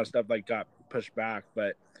 There's a lot of stuff like got pushed back,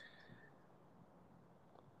 but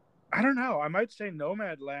I don't know. I might say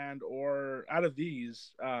Nomadland or out of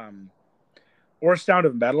these, or Sound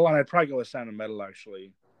of Metal, and I'd probably go with Sound of Metal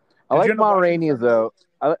actually. I like Ma Rainey's though.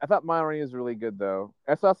 I thought Ma Rainey's really good though.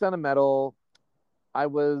 I saw Sound of Metal. Ma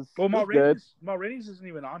Rainey's isn't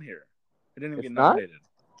even on here. It didn't even get nominated.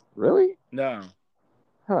 Really? No.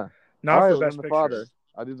 Huh. Not for Best Picture. Father.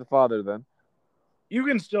 I'll do The Father then. You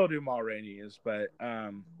can still do Ma Rainey's, but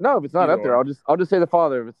no, if it's not up there, I'll just say The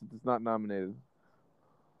Father if it's not nominated.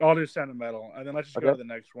 I'll do Sound of Metal, and then let's just go to the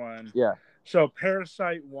next one. Yeah. So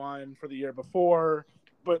Parasite won for the year before,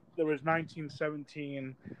 but there was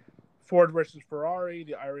 1917, Ford versus Ferrari,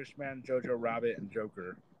 The Irishman, Jojo Rabbit, and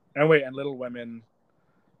Joker. And Little Women,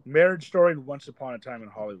 Marriage Story, and Once Upon a Time in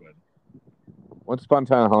Hollywood. Once Upon a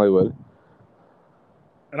Time in Hollywood.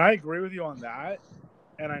 And I agree with you on that,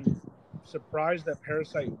 and I'm surprised that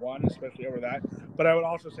Parasite won, especially over that. But I would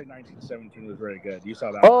also say 1917 was very good. You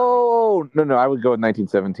saw that? Oh, no, I would go with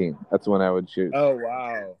 1917. That's the one I would choose. Oh,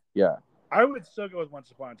 wow. Yeah. I would still go with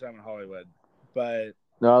Once Upon a Time in Hollywood, but...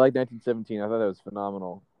 No, I like 1917. I thought that was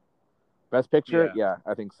phenomenal. Best Picture? Yeah,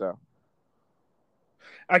 I think so.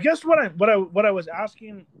 I guess what I was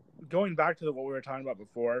asking, going back to what we were talking about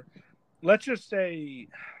before, let's just say...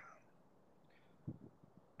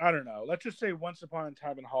 I don't know. Let's just say Once Upon a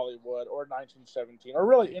Time in Hollywood or 1917 or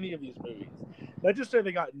really any of these movies. Let's just say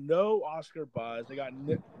they got no Oscar buzz. They got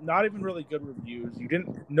not even really good reviews.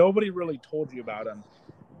 Nobody really told you about them.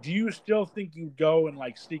 Do you still think you'd go and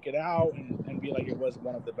seek it out and be like it was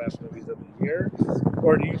one of the best movies of the year?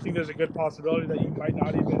 Or do you think there's a good possibility that you might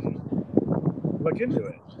not even look into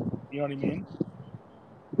it? You know what I mean?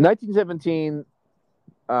 1917,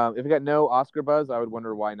 if it got no Oscar buzz, I would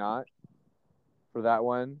wonder why not. For that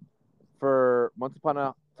one, for Once Upon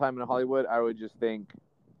a Time in Hollywood, I would just think,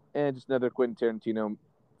 just another Quentin Tarantino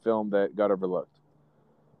film that got overlooked.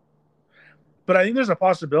 But I think there's a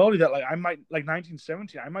possibility that I might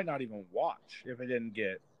 1917. I might not even watch if it didn't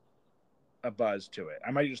get a buzz to it.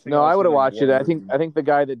 I might just think. No, I would have watched it. I think the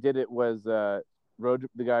guy that did it was the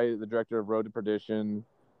director of Road to Perdition.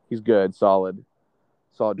 He's good, solid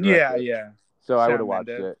director. Yeah. So I would have watched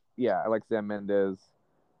it. Yeah, I like Sam Mendes.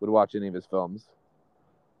 Would watch any of his films.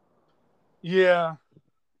 Yeah.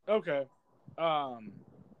 Okay.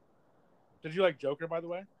 Did you like Joker, by the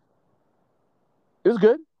way? It was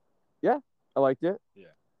good. Yeah, I liked it. Yeah.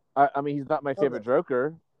 I mean, he's not my favorite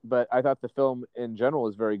Joker, but I thought the film in general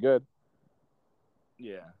was very good.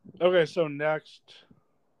 Yeah. Okay, so next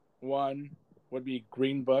one would be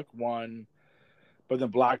Green Book, one, but then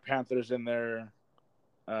Black Panther's in there.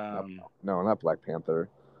 No, not Black Panther.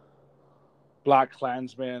 Black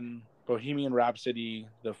Klansman, Bohemian Rhapsody,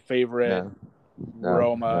 The Favorite,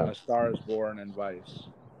 Roma, A Star Is Born, and Vice.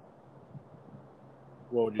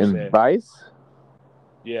 What would you say? Vice?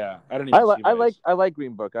 Yeah, I don't even see Vice. I like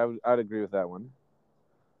Green Book. I'd agree with that one.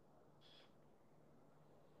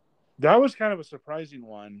 That was kind of a surprising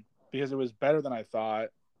one because it was better than I thought,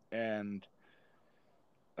 and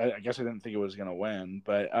I guess I didn't think it was going to win.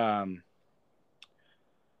 But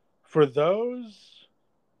for those,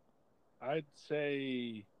 I'd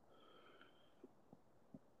say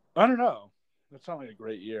I don't know. That's not like a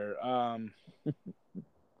great year. I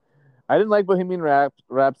didn't like Bohemian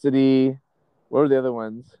Rhapsody. What were the other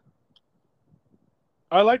ones?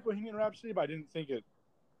 I like Bohemian Rhapsody, but I didn't think it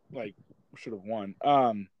like should have won.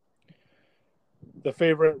 The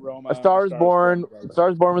Favorite, Roma, A Star is Born. Star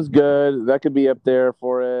is Born was good. That could be up there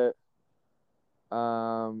for it. What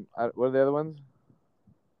are the other ones?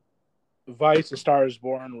 Vice, A Star is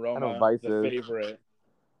Born, I know Roma, Vice The is. Favorite.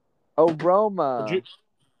 Oh, Roma.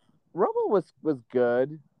 Roma was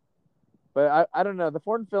good, but I don't know. The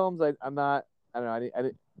foreign films, I'm not. I don't know. I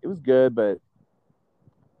didn't, it was good, but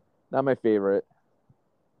not my favorite.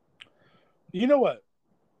 You know what?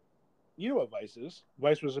 You know what Vice is?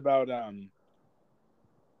 Vice was about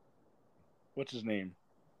what's his name?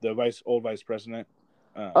 The old vice president.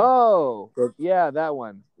 Yeah, that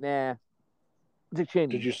one. Nah. Dick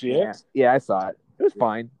Cheney. Did you see it? Yeah, I saw it. It was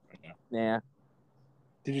fine. Nah.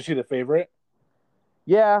 Did you see The Favorite?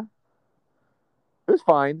 Yeah. It was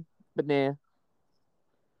fine, but nah.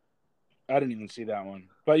 I didn't even see that one.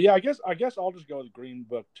 But yeah, I guess I'll just go with Green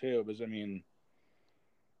Book too, because I mean,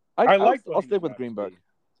 I'll stick with Green Book.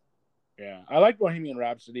 Yeah, I like Bohemian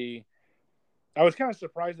Rhapsody. I was kind of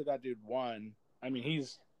surprised that dude won. I mean,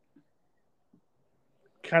 he's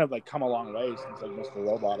kind of like come a long way since like Mr.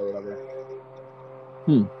 Robot or whatever.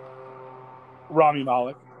 Rami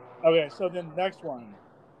Malek. Okay, so then next one.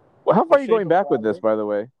 Well, how far are you going back with this, by the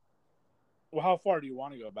way? Well, how far do you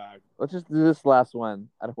want to go back? Let's just do this last one.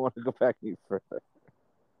 I don't want to go back any further.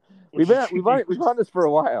 We've on this for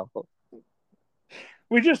a while.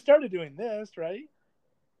 We just started doing this, right?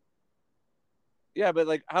 Yeah, but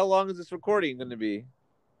like, how long is this recording going to be?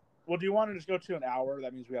 Well, do you want to just go to an hour?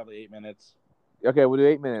 That means we have 8 minutes. Okay, we'll do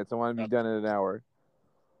 8 minutes. I want to be done in an hour.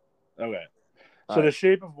 Okay. So The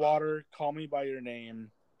Shape of Water, Call Me by Your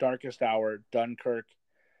Name, Darkest Hour, Dunkirk,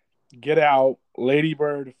 Get Out, Lady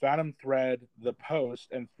Bird, Phantom Thread, The Post,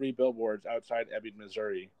 and 3 Billboards Outside Ebbing,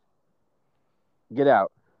 Missouri. Get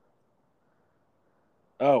Out.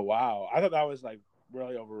 Oh, wow. I thought that was like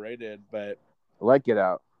really overrated, but I like Get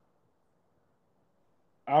Out.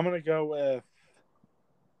 I'm going to go with...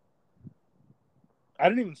 I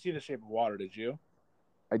didn't even see The Shape of Water, did you?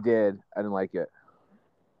 I did. I didn't like it.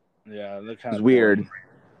 Yeah, it looked kind of weird. It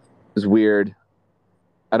was weird.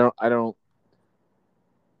 I don't.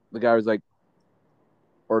 The guy was like,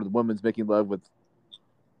 or the woman's making love with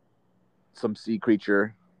some sea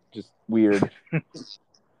creature. Just weird. I'm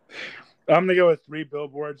gonna go with 3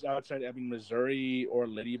 Billboards Outside Ebbing, Missouri, or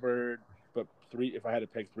Lady Bird. But 3, if I had to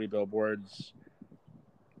pick 3 Billboards.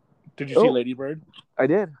 Did you see Lady Bird? I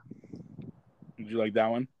did. Did you like that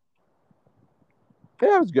one?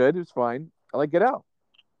 Yeah, it was good. It was fine. I like Get Out.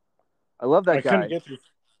 I love that guy.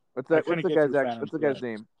 What's the guy's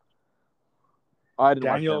name? Oh, I didn't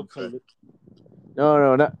Daniel watch him.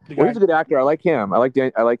 No, not. Well, he's a good actor. I like him. I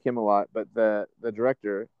like him a lot. But the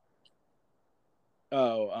director.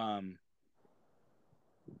 Jordan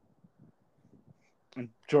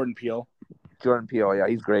Peele. Jordan Peele, yeah,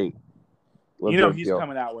 he's great. Love Jordan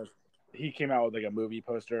Peele. He came out with like a movie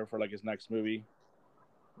poster for like his next movie.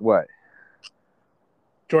 What?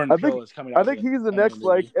 Jordan Peele is coming out. I think he's the next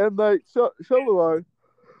like M. Night Shyamalan.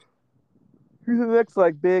 He's the next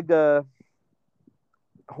like big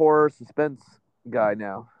horror suspense guy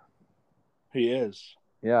now. He is.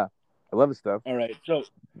 Yeah, I love his stuff. All right, so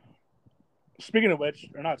speaking of which,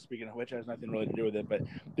 it has nothing really to do with it. But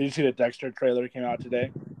did you see the Dexter trailer came out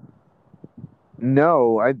today?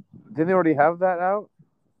 No, didn't they already have that out?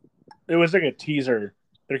 It was like a teaser.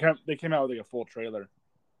 They came out with like a full trailer.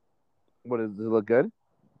 Does it look good?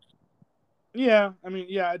 Yeah, I mean,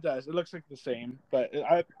 yeah, it does. It looks like the same, but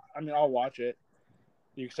I'll watch it.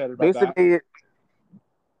 You excited about that? Basically,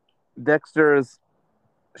 Dexter's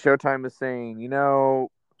Showtime is saying, we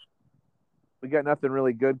got nothing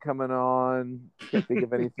really good coming on. Can't think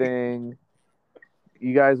of anything.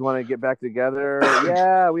 You guys want to get back together?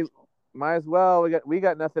 Yeah, we might as well. We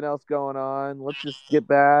got nothing else going on. Let's just get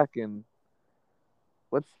back and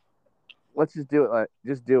let's just do it.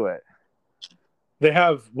 Just do it.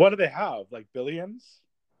 What do they have? Like Billions?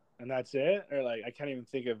 And that's it? Or like, I can't even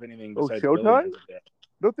think of anything besides Showtime? Billions.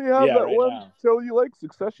 Don't they have that right one now show you like,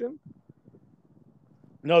 Succession?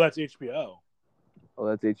 No, that's HBO. Oh,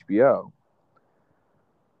 that's HBO.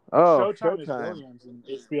 Oh, Showtime is Billions and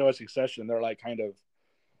HBO is Succession. They're like kind of,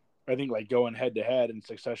 I think, like going head to head, and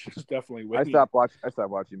Succession is definitely winning. I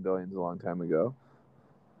stopped watching Billions a long time ago.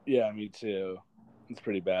 Yeah, me too. It's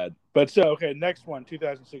pretty bad. But so, okay, next one,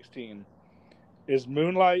 2016. Is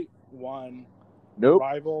Moonlight 1, Nope.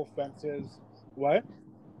 Arrival, Fences. What?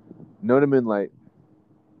 No to Moonlight.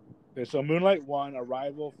 Okay, so Moonlight 1,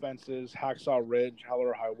 Arrival, Fences, Hacksaw Ridge, Hell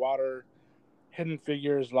or High Water, Hidden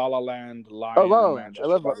Figures, La La Land, Oh, Lion, La La and Land.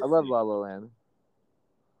 Manchester by I the love Sea. La La Land.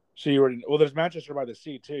 So you already, well, there's Manchester by the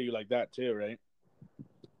Sea too. You like that too, right?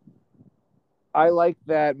 I like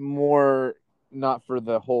that more, not for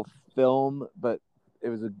the whole film, but it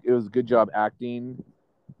was a good job acting,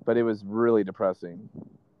 but it was really depressing.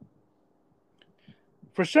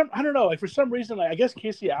 I don't know, like for some reason, like I guess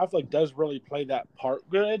Casey Affleck does really play that part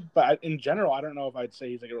good, but in general, I don't know if I'd say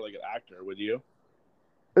he's like a really good actor. Would you?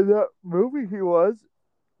 In that movie, he was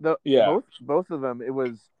Yeah. both of them. It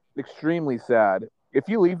was extremely sad. If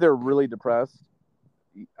you leave there really depressed,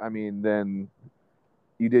 I mean, then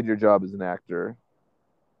you did your job as an actor,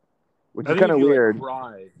 which I is think kind if of you like weird.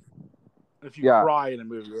 cry, if you Yeah, cry in a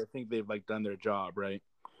movie, I think they've like done their job, right?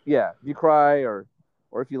 yeah. If you cry or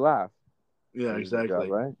if you laugh, Yeah, you did your job,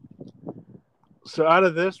 exactly. right? So out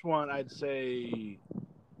of this one, I'd say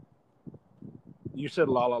you said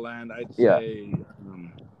La La Land. I'd Yeah. say,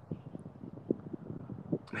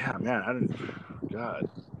 yeah, man, I didn't. God,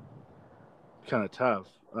 kind of tough.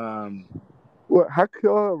 What?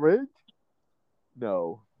 Hacksaw Ridge?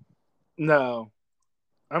 No. No,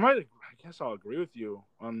 I guess I'll agree with you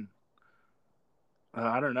on.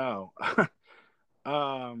 I don't know.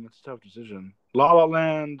 It's a tough decision. La La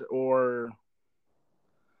Land or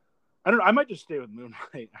I don't know. I might just stay with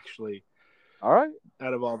Moonlight actually. All right.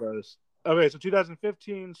 Out of all those. Okay, so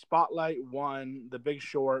 2015, Spotlight 1, The Big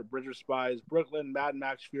Short, Bridge of Spies, Brooklyn, Mad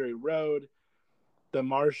Max Fury Road, The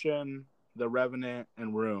Martian, The Revenant,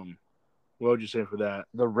 and Room. What would you say for that?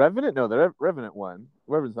 The Revenant? No, the Revenant won.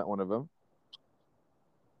 Revenant's not one of them.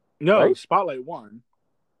 No, Right? Spotlight 1.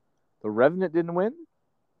 The Revenant didn't win?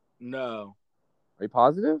 No. Are you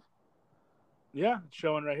positive? Yeah, it's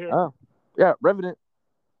showing right here. Oh. Yeah, Revenant.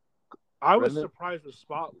 I was Revenant. surprised with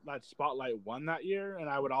Spotlight won that year, and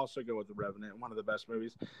I would also go with The Revenant, one of the best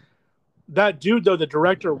movies. That dude, though, the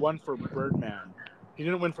director won for Birdman. He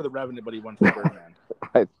didn't win for The Revenant, but he won for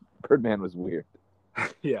Birdman. Birdman was weird.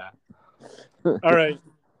 Yeah. All right.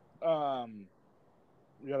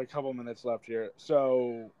 We got a couple minutes left here.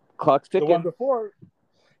 So Clock's ticking. the one before,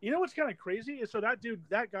 you know what's kind of crazy is so that dude,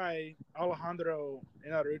 that guy Alejandro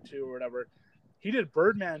Inarritu or whatever, he did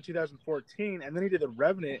Birdman in 2014, and then he did The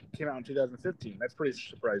Revenant, came out in 2015. That's pretty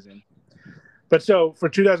surprising. But so for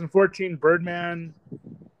 2014, Birdman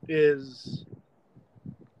is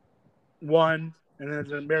one, and then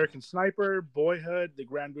there's American Sniper, Boyhood, The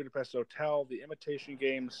Grand Budapest Hotel, The Imitation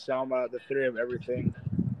Game, Selma, The Theory of Everything,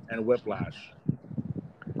 and Whiplash.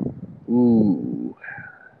 Ooh.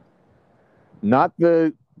 Not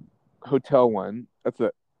the hotel one. That's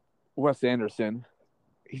a Wes Anderson.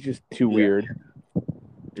 He's just too weird.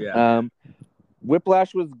 Yeah.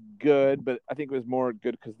 Whiplash was good, but I think it was more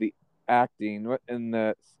good because the acting. What in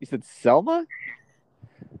the? You said Selma?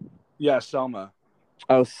 Yeah, Selma.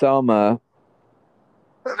 Oh, Selma.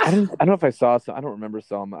 I don't know if I saw. I don't remember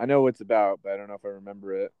Selma. I know what it's about, but I don't know if I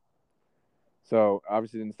remember it. So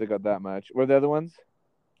obviously didn't stick out that much. What are the other ones?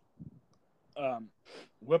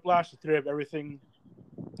 Whiplash, The Theory of Everything,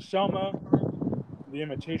 Selma, The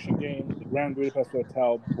Imitation Game, The Grand Budapest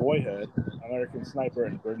Hotel, Boyhood, American Sniper,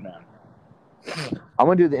 and Birdman. I'm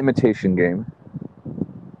gonna do The Imitation Game.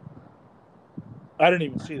 I didn't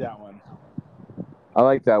even see that one. I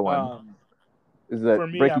like that one. Is that for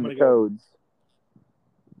me, breaking the codes?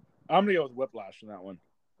 I'm gonna go with Whiplash in that one.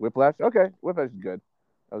 Whiplash? Okay, Whiplash is good.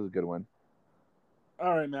 That was a good one.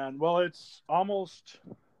 All right, man. Well, it's almost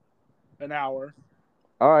an hour.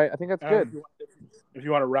 All right, I think that's good. If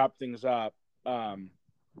you want to wrap things up,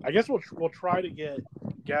 I guess we'll try to get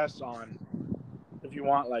guests on. If you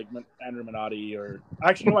want, like Andrew Minotti or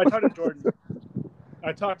actually, no, I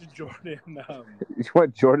talked to Jordan. You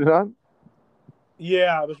want Jordan on?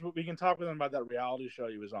 Yeah, we can talk with him about that reality show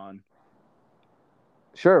he was on.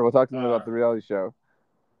 Sure, we'll talk to him about the reality show.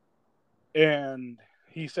 And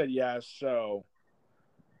he said yes. So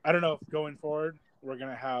I don't know if going forward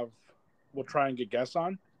we'll try and get guests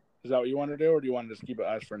on. Is that what you want to do, or do you want to just keep it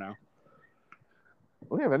us for now?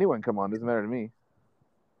 We can have anyone come on. Doesn't matter to me.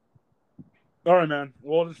 All right, man.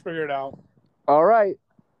 We'll just figure it out. All right.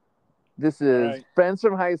 This is Friends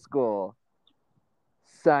from High School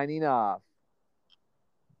signing off.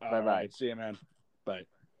 Bye-bye. See you, man. Bye.